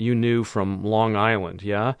salesman that you knew from Long Island,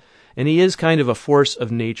 yeah? And he is kind of a force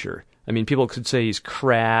of nature. I mean, people could say he's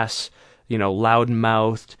crass,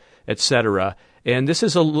 loud-mouthed, etc. And this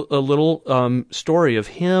is a little story of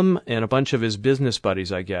him and a bunch of his business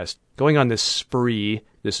buddies, I guess, going on this spree,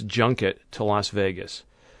 this junket to Las Vegas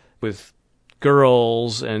with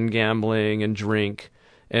girls and gambling and drink.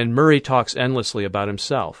 And Murray talks endlessly about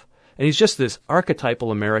himself. And he's just this archetypal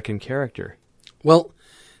American character. Well,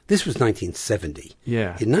 this was 1970.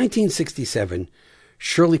 Yeah. In 1967,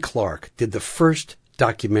 Shirley Clark did the first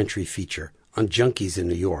documentary feature on junkies in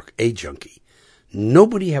New York, A Junkie.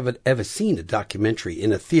 Nobody had ever seen a documentary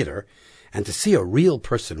in a theater, and to see a real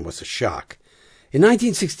person was a shock. In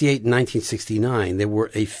 1968 and 1969, there were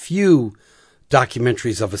a few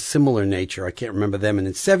documentaries of a similar nature. I can't remember them. And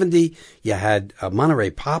in 70, you had Monterey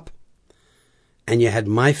Pop, and you had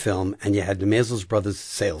My Film, and you had the Maisels Brothers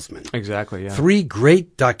Salesman. Exactly, yeah. 3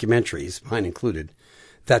 great documentaries, mine included,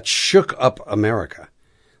 that shook up America.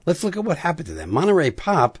 Let's look at what happened to them. Monterey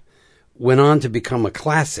Pop went on to become a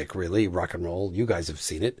classic, really, rock and roll. You guys have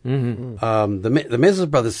seen it. Mm-hmm. The Maisels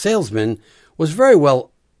Brothers Salesman was very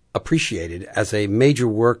well appreciated as a major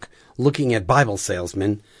work looking at Bible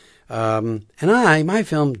salesmen. And My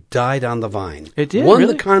Film died on the vine. It did, Won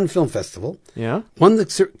really? the Cannes Film Festival. Yeah. Won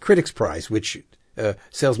the Critics' Prize, which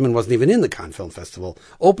Salesman wasn't even in the Cannes Film Festival.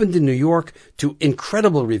 Opened in New York to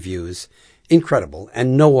incredible reviews,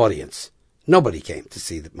 and no audience. Nobody came to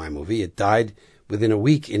see my movie. It died within a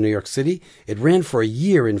week in New York City. It ran for a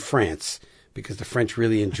year in France because the French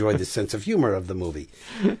really enjoyed the sense of humor of the movie.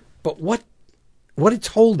 But what it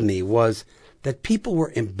told me was that people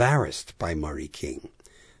were embarrassed by Murray King.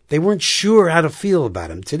 They weren't sure how to feel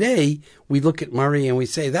about him. Today, we look at Murray and we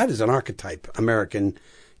say, that is an archetype, American,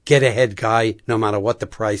 get-ahead guy, no matter what the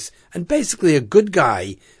price, and basically a good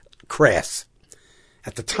guy, crass.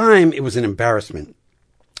 At the time, it was an embarrassment.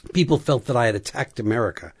 People felt that I had attacked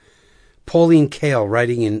America. Pauline Kael,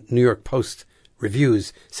 writing in New York Post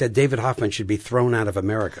reviews, said David Hoffman should be thrown out of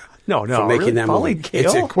America. No, for making really? that Pauline movie. Kael?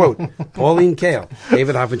 It's a quote. Pauline Kael.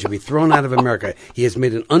 David Hoffman should be thrown out of America. He has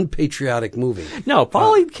made an unpatriotic movie. No,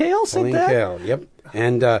 Pauline Kael said Pauline that? Kael, yep.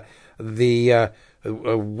 And the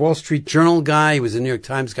Wall Street Journal guy, he was a New York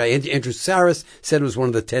Times guy, Andrew Saris, said it was one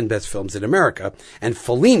of the 10 best films in America. And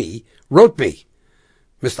Fellini wrote me,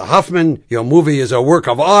 Mr. Hoffman, your movie is a work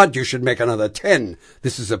of art. You should make another 10.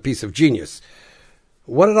 This is a piece of genius.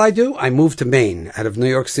 What did I do? I moved to Maine out of New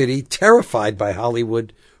York City, terrified by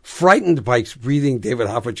Hollywood, frightened by reading David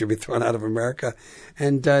Hoffman should be thrown out of America,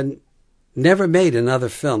 and never made another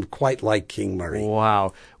film quite like King Murray.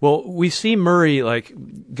 Wow. Well, we see Murray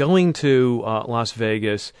going to Las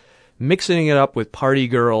Vegas, mixing it up with party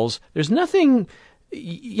girls. There's nothing...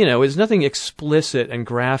 it's nothing explicit and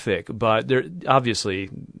graphic, but they're obviously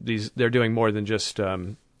they're doing more than just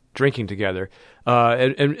drinking together.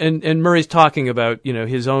 And Murray's talking about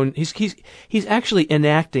his own. He's actually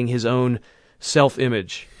enacting his own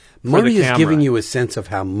self-image. Murray is giving you a sense of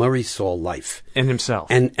how Murray saw life and himself.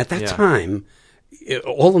 And at that time,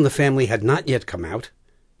 All in the Family had not yet come out.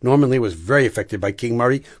 Norman Lee was very affected by King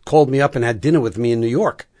Murray. Called me up and had dinner with me in New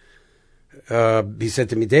York. He said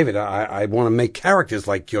to me, David, I want to make characters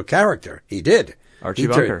like your character. He did. Archie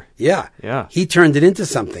Bunker. Yeah. Yeah. He turned it into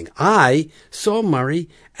something. I saw Murray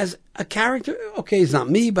as a character. Okay, he's not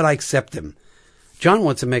me, but I accept him. John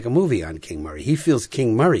wants to make a movie on King Murray. He feels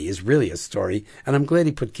King Murray is really a story, and I'm glad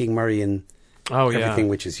he put King Murray in everything,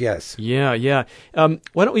 which is yes. Yeah, yeah.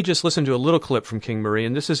 Why don't we just listen to a little clip from King Murray?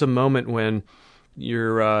 And this is a moment when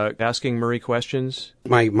you're asking Murray questions.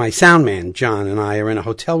 My sound man, John, and I are in a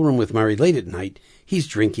hotel room with Murray late at night. He's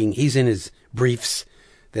drinking. He's in his briefs.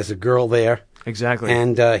 There's a girl there. Exactly.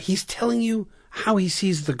 And he's telling you how he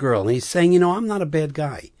sees the girl. And he's saying, I'm not a bad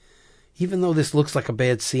guy. Even though this looks like a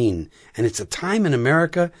bad scene. And it's a time in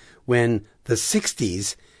America when the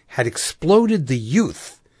 60s had exploded the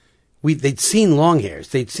youth. They'd seen long hairs.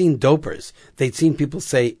 They'd seen dopers. They'd seen people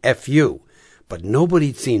say F you. But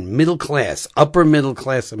nobody'd seen upper middle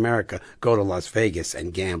class America go to Las Vegas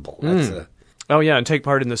and gamble. Oh, yeah, and take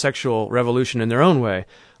part in the sexual revolution in their own way.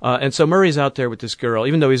 And so Murray's out there with this girl.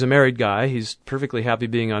 Even though he's a married guy, he's perfectly happy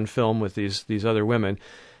being on film with these other women.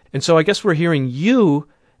 And so I guess we're hearing you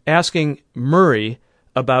asking Murray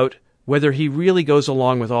about whether he really goes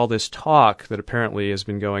along with all this talk that apparently has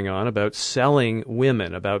been going on about selling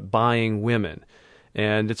women, about buying women.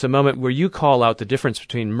 And it's a moment where you call out the difference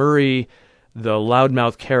between Murray, the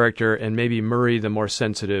loudmouth character, and maybe Murray, the more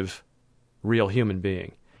sensitive, real human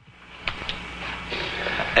being.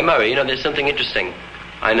 Hey, Murray, there's something interesting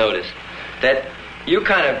I noticed. That you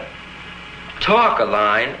kind of talk a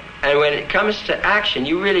line, and when it comes to action,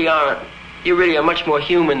 you really are much more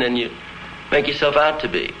human than you make yourself out to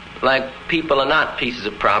be. Like people are not pieces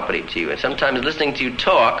of property to you. And sometimes listening to you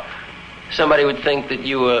talk, somebody would think that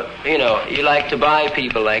you were, you like to buy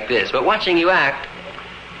people like this. But watching you act,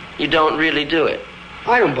 you don't really do it.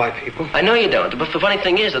 I don't buy people. I know you don't. But the funny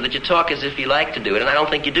thing is, though, that you talk as if you like to do it, and I don't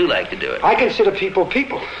think you do like to do it. I consider people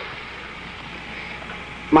people.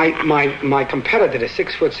 My competitor, the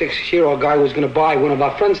 6'6" guy, was going to buy one of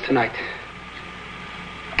our friends tonight.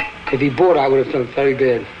 If he bought, I would have felt very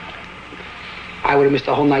bad. I would have missed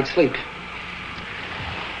a whole night's sleep.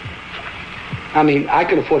 I mean, I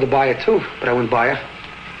could afford to buy her too, but I wouldn't buy her.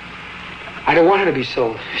 I don't want her to be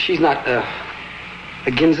sold. She's not a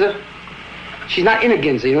Ginza. She's not in a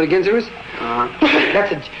Ginza. You know what a Ginza is?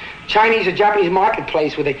 That's a Chinese or Japanese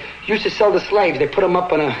marketplace where they used to sell the slaves. They put them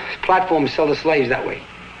up on a platform and sell the slaves that way.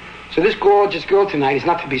 So this gorgeous girl tonight is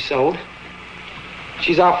not to be sold.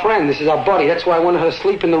 She's our friend. This is our buddy. That's why I wanted her to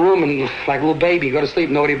sleep in the room and, like a little baby, go to sleep,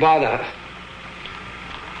 nobody bother her.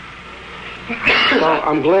 So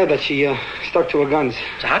I'm glad that she stuck to her guns.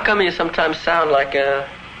 So how come you sometimes sound like a,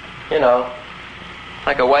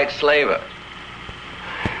 like a white slaver?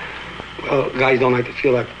 Well, guys don't like to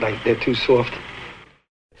feel like they're too soft.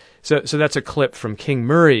 So that's a clip from King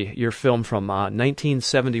Murray, your film from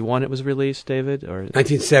 1971 it was released, David? Or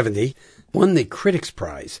 1970. Won the Critics'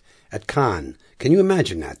 Prize at Cannes. Can you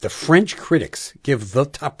imagine that? The French critics give the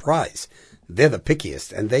top prize. They're the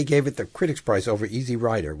pickiest, and they gave it the Critics' Prize over Easy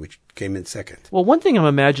Rider, which came in second. Well, one thing I'm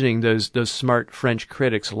imagining those smart French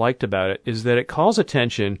critics liked about it is that it calls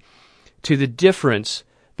attention to the difference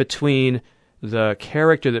between the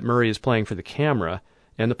character that Murray is playing for the camera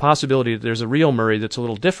and the possibility that there's a real Murray that's a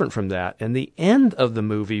little different from that. And the end of the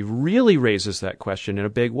movie really raises that question in a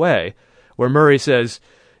big way, where Murray says,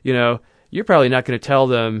 you're probably not going to tell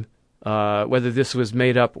them whether this was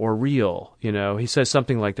made up or real. He says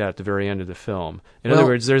something like that at the very end of the film. In other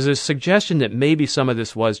words, there's a suggestion that maybe some of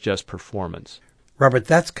this was just performance. Robert,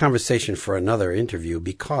 that's conversation for another interview,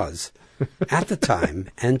 because at the time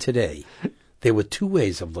and today, there were two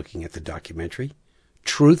ways of looking at the documentary: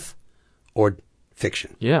 truth or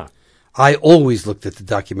fiction. Yeah. I always looked at the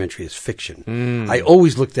documentary as fiction. I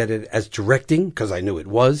always looked at it as directing, because I knew it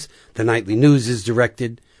was. The Nightly News is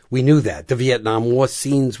directed. We knew that. The Vietnam War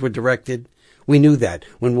scenes were directed. We knew that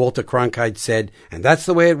when Walter Cronkite said, and that's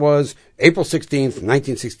the way it was, April 16th,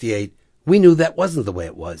 1968, we knew that wasn't the way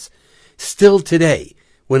it was. Still today,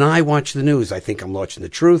 when I watch the news, I think I'm watching the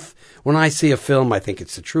truth. When I see a film, I think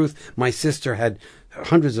it's the truth. My sister had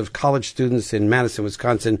hundreds of college students in Madison,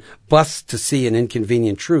 Wisconsin, bus to see An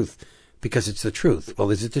Inconvenient Truth because it's the truth.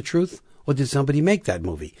 Well, is it the truth? Or did somebody make that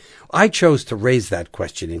movie? I chose to raise that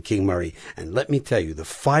question in King Murray, and let me tell you, the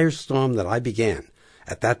firestorm that I began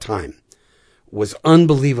at that time was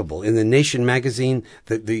unbelievable. In the Nation magazine,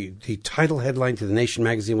 the title headline to the Nation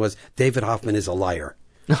magazine was, "David Hoffman is a liar."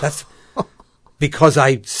 That's because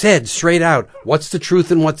I said straight out, what's the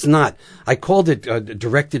truth and what's not? I called it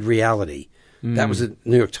directed reality. That was a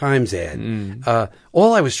New York Times ad.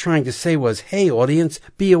 All I was trying to say was, hey, audience,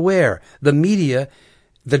 be aware. The media,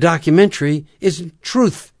 the documentary, isn't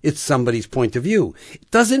truth. It's somebody's point of view.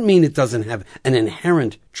 It doesn't mean it doesn't have an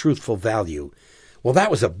inherent truthful value. Well,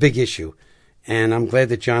 that was a big issue. And I'm glad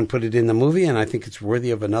that John put it in the movie, and I think it's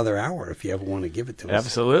worthy of another hour if you ever want to give it to us.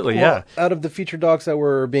 Absolutely, Well, out of the feature docs that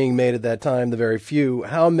were being made at that time, the very few,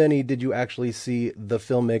 how many did you actually see the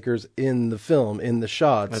filmmakers in the film, in the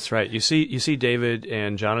shots? That's right. You see David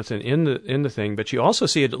and Jonathan in the thing, but you also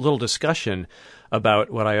see a little discussion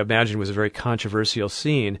about what I imagine was a very controversial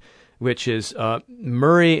scene, which is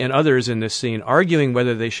Murray and others in this scene arguing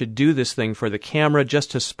whether they should do this thing for the camera just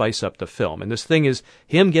to spice up the film. And this thing is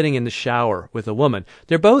him getting in the shower with a woman.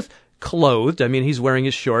 They're both clothed. I mean, he's wearing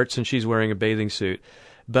his shorts and she's wearing a bathing suit.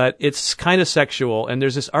 But it's kind of sexual, and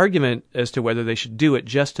there's this argument as to whether they should do it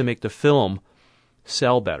just to make the film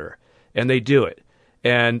sell better. And they do it.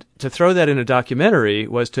 And to throw that in a documentary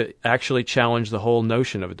was to actually challenge the whole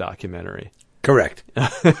notion of a documentary. Correct.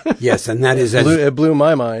 Yes, and that is it blew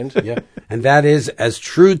my mind. Yeah, and that is as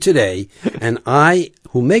true today. And I,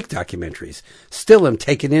 who make documentaries, still am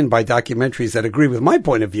taken in by documentaries that agree with my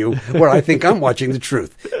point of view, where I think I'm watching the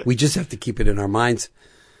truth. We just have to keep it in our minds.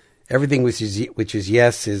 Everything which is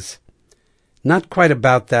yes is not quite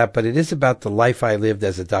about that, but it is about the life I lived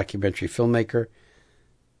as a documentary filmmaker.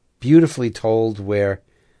 Beautifully told, where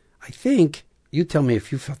I think, you tell me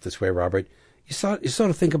if you felt this way, Robert, you sort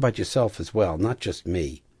of think about yourself as well, not just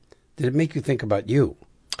me. Did it make you think about you?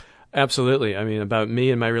 Absolutely. I mean, about me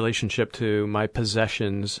and my relationship to my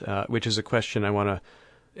possessions, which is a question I want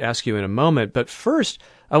to ask you in a moment. But first,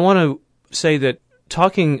 I want to say that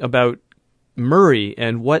talking about Murray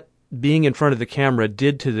and what being in front of the camera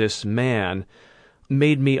did to this man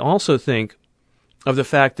made me also think of the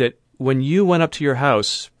fact that when you went up to your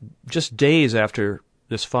house just days after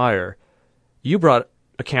this fire, you brought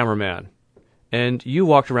a cameraman. And you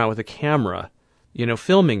walked around with a camera,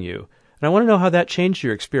 filming you. And I want to know how that changed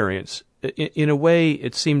your experience. In a way,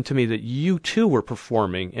 it seemed to me that you, too, were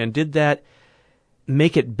performing. And did that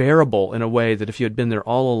make it bearable in a way that if you had been there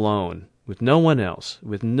all alone, with no one else,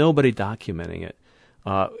 with nobody documenting it,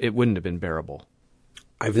 it wouldn't have been bearable?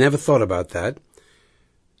 I've never thought about that.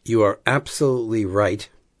 You are absolutely right.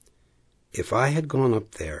 If I had gone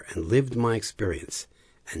up there and lived my experience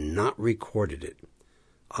and not recorded it,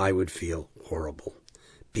 I would feel horrible,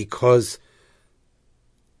 because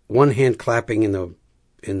one hand clapping in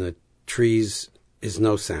the trees is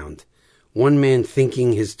no sound. One man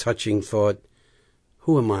thinking his touching thought,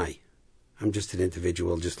 who am I? I'm just an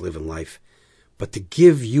individual just living life. But to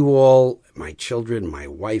give you all, my children, my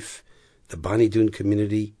wife, the Bonnie Doon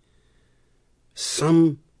community,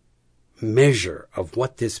 some measure of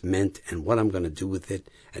what this meant and what I'm going to do with it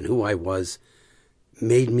and who I was,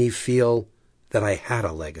 made me feel that I had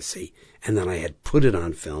a legacy and that I had put it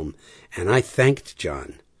on film. And I thanked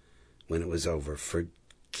John when it was over for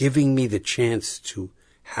giving me the chance to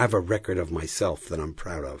have a record of myself that I'm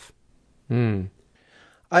proud of.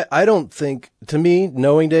 I don't think, to me,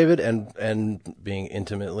 knowing David and being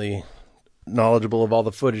intimately knowledgeable of all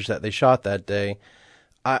the footage that they shot that day,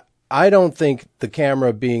 I don't think the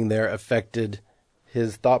camera being there affected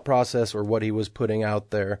his thought process or what he was putting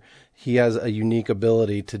out there. He has a unique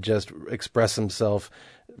ability to just express himself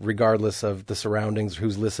regardless of the surroundings,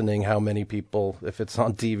 who's listening, how many people, if it's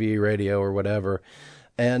on TV, radio, or whatever.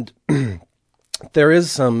 And there is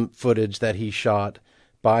some footage that he shot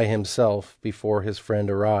by himself before his friend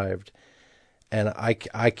arrived, and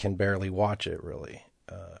I can barely watch it, really.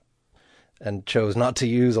 And chose not to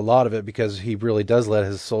use a lot of it because he really does let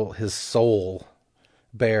his soul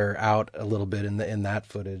bear out a little bit in that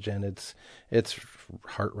footage, and it's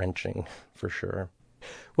heart-wrenching for sure.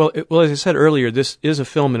 Well, as I said earlier, this is a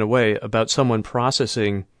film in a way about someone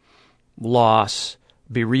processing loss,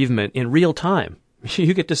 bereavement in real time.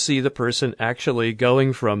 You get to see the person actually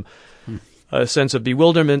going from a sense of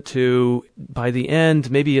bewilderment to, by the end,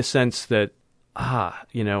 maybe a sense that, I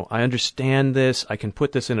understand this, I can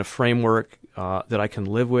put this in a framework that I can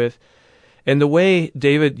live with. And the way,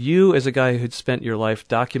 David, you as a guy who'd spent your life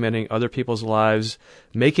documenting other people's lives,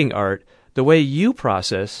 making art, the way you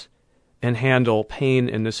process and handle pain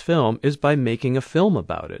in this film is by making a film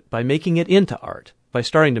about it, by making it into art, by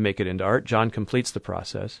starting to make it into art. John completes the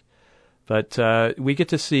process. But we get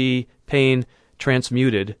to see pain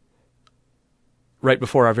transmuted right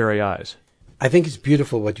before our very eyes. I think it's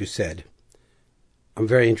beautiful what you said. I'm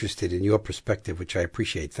very interested in your perspective, which I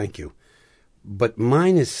appreciate. Thank you. But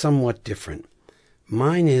mine is somewhat different.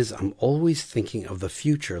 Mine is I'm always thinking of the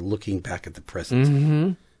future looking back at the present.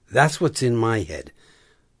 Mm-hmm. That's what's in my head.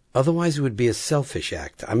 Otherwise, it would be a selfish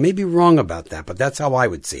act. I may be wrong about that, but that's how I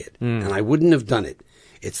would see it. And I wouldn't have done it.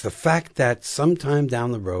 It's the fact that sometime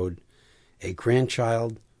down the road, a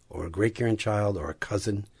grandchild or a great-grandchild or a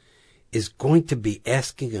cousin is going to be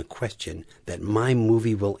asking a question that my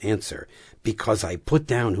movie will answer because I put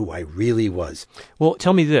down who I really was. Well,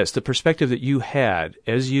 tell me this, the perspective that you had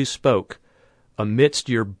as you spoke amidst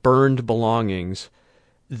your burned belongings,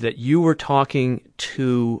 that you were talking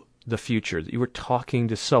to the future, that you were talking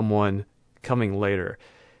to someone coming later.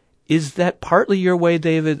 Is that partly your way,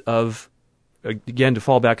 David, of, again, to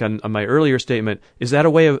fall back on my earlier statement, is that a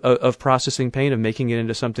way of processing pain, of making it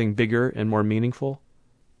into something bigger and more meaningful?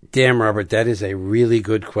 Damn, Robert, that is a really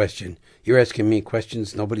good question. You're asking me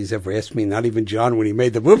questions nobody's ever asked me, not even John when he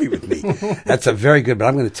made the movie with me. That's a very good, but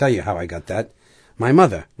I'm going to tell you how I got that. My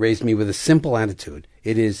mother raised me with a simple attitude.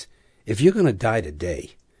 It is, if you're going to die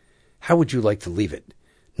today, how would you like to leave it?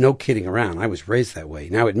 No kidding around. I was raised that way.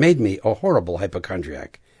 Now, it made me a horrible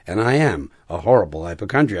hypochondriac, and I am a horrible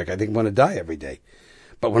hypochondriac. I think I want to die every day.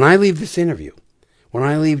 But when I leave this interview, when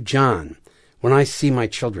I leave John, when I see my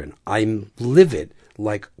children, I'm livid.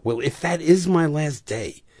 Like, well, if that is my last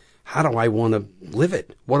day, how do I want to live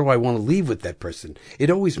it? What do I want to leave with that person? It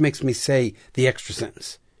always makes me say the extra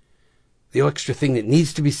sentence. The extra thing that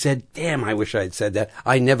needs to be said. Damn, I wish I had said that.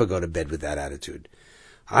 I never go to bed with that attitude.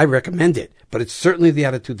 I recommend it, but it's certainly the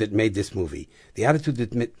attitude that made this movie. The attitude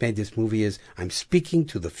that made this movie is I'm speaking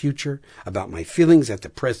to the future about my feelings at the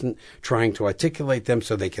present, trying to articulate them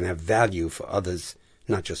so they can have value for others,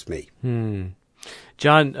 not just me.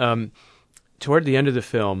 John, toward the end of the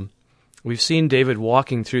film, we've seen David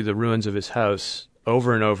walking through the ruins of his house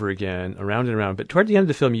over and over again, around and around. But toward the end of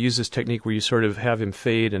the film, you use this technique where you sort of have him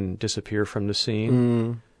fade and disappear from the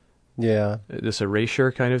scene. Yeah. This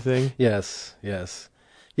erasure kind of thing? Yes.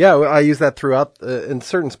 Yeah, I use that throughout, in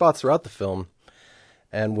certain spots throughout the film,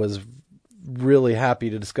 and was really happy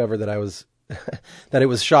to discover that I was, that it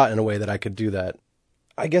was shot in a way that I could do that.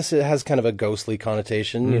 I guess it has kind of a ghostly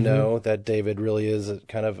connotation, you know, that David really is a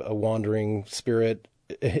kind of a wandering spirit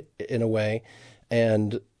in a way.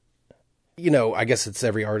 And, you know, I guess it's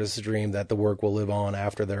every artist's dream that the work will live on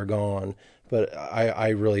after they're gone. But I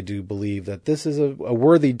really do believe that this is a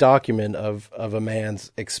worthy document of a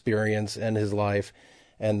man's experience and his life,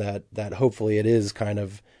 and that hopefully it is kind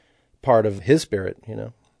of part of his spirit, you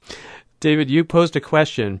know. David, you posed a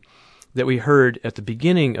question that we heard at the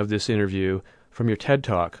beginning of this interview from your TED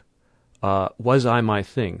Talk. Was I my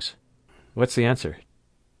things? What's the answer?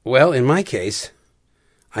 Well, in my case,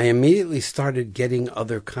 I immediately started getting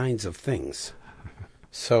other kinds of things.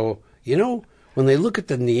 So, you know, when they look at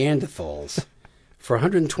the Neanderthals, for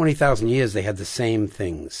 120,000 years they had the same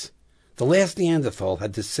things. The last Neanderthal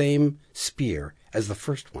had the same spear as the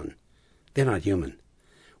first one. They're not human.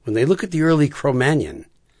 When they look at the early Cro-Magnon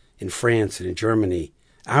in France and in Germany,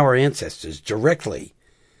 our ancestors directly,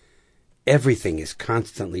 everything is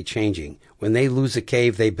constantly changing. When they lose a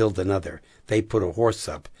cave, they build another. They put a horse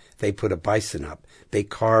up. They put a bison up. They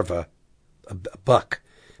carve a buck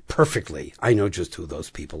perfectly. I know just who those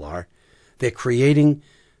people are. They're creating,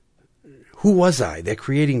 who was I? They're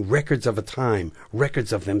creating records of a time,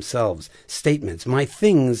 records of themselves, statements. My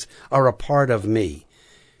things are a part of me.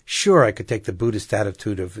 Sure, I could take the Buddhist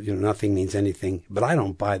attitude of, you know, nothing means anything, but I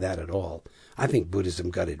don't buy that at all. I think Buddhism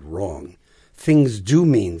got it wrong. Things do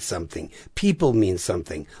mean something. People mean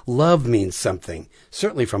something. Love means something.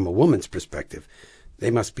 Certainly from a woman's perspective. They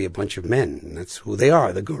must be a bunch of men, and that's who they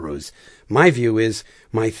are, the gurus. My view is,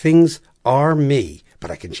 my things are me, but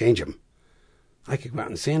I can change them. I could go out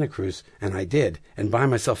in Santa Cruz, and I did, and buy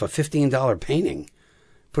myself a $15 painting.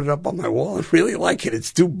 Put it up on my wall and really like it.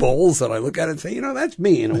 It's two bowls, and I look at it and say, you know, that's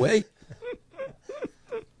me in a way.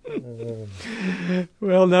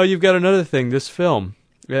 Well, now you've got another thing, this film.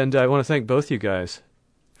 And I want to thank both you guys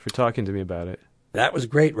for talking to me about it. That was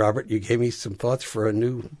great, Robert. You gave me some thoughts for a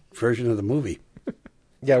new version of the movie.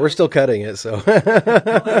 Yeah, we're still cutting it, so.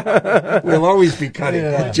 We'll always be cutting.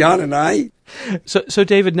 Yeah. John and I. So,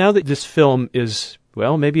 David, now that this film is,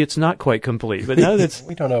 well, maybe it's not quite complete, but now that it's...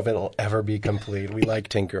 We don't know if it'll ever be complete. We like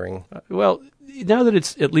tinkering. Well, now that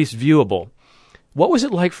it's at least viewable, what was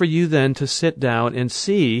it like for you then to sit down and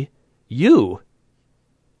see you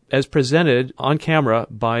as presented on camera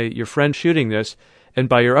by your friend shooting this and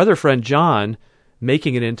by your other friend, John,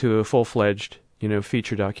 making it into a full-fledged,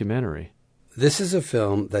 feature documentary? This is a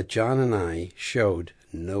film that John and I showed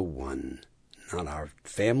no one. Not our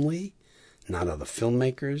family, not other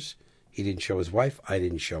filmmakers. He didn't show his wife. I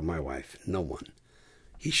didn't show my wife. No one.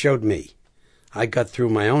 He showed me. I got through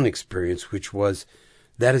my own experience, which was,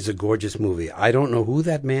 that is a gorgeous movie. I don't know who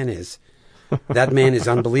that man is. That man is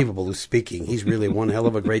unbelievable who's speaking. He's really one hell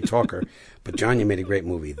of a great talker. But, John, you made a great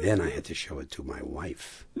movie. Then I had to show it to my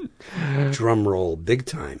wife. Drum roll, big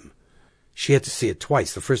time. she had to see it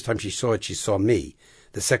twice. The first time she saw it, she saw me.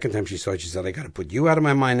 The second time she saw it, she said, I got to put you out of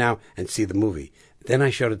my mind now and see the movie. Then I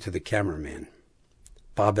showed it to the cameraman,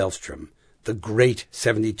 Bob Elstrom, the great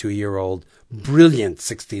 72-year-old, brilliant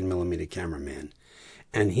 16mm cameraman.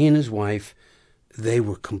 And he and his wife, they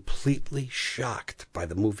were completely shocked by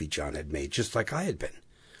the movie John had made, just like I had been.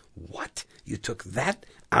 What? You took that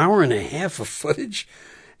hour and a half of footage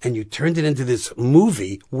and you turned it into this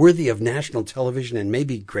movie worthy of national television and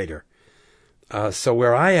maybe greater. So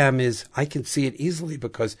where I am is I can see it easily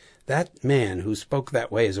because that man who spoke that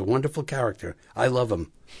way is a wonderful character. I love him.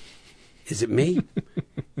 Is it me?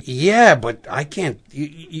 Yeah, but I can't.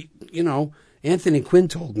 You know, Anthony Quinn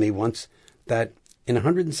told me once that in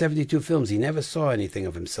 172 films he never saw anything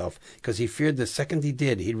of himself because he feared the second he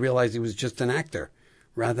did, he'd realize he was just an actor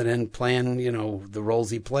rather than playing, the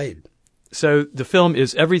roles he played. So the film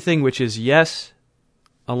is Everything Which Is Yes,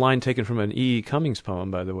 a line taken from an E. E. Cummings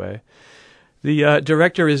poem, by the way. The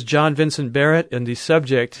director is John Vincent Barrett, and the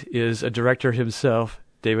subject is a director himself,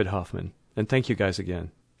 David Hoffman. And thank you guys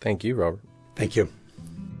again. Thank you, Robert. Thank you.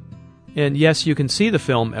 And yes, you can see the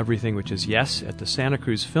film Everything Which Is Yes at the Santa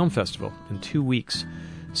Cruz Film Festival in 2 weeks.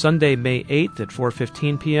 Sunday, May 8th at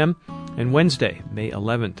 4:15 p.m. and Wednesday, May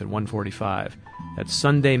 11th at 1:45. That's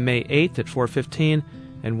Sunday, May 8th at 4:15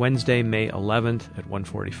 and Wednesday, May 11th at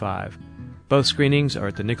 1:45. Both screenings are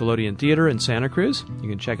at the Nickelodeon Theater in Santa Cruz. You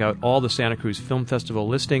can check out all the Santa Cruz Film Festival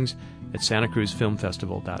listings at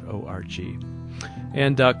santacruzfilmfestival.org.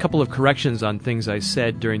 And a couple of corrections on things I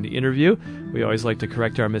said during the interview. We always like to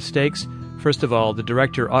correct our mistakes. First of all, the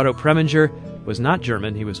director Otto Preminger was not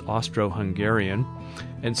German, he was Austro-Hungarian.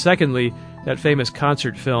 And secondly, that famous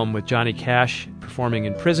concert film with Johnny Cash performing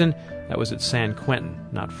in prison, that was at San Quentin,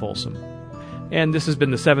 not Folsom. And this has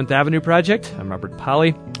been the 7th Avenue Project. I'm Robert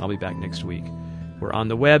Polly. I'll be back next week. We're on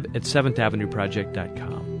the web at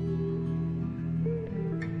 7thavenueproject.com.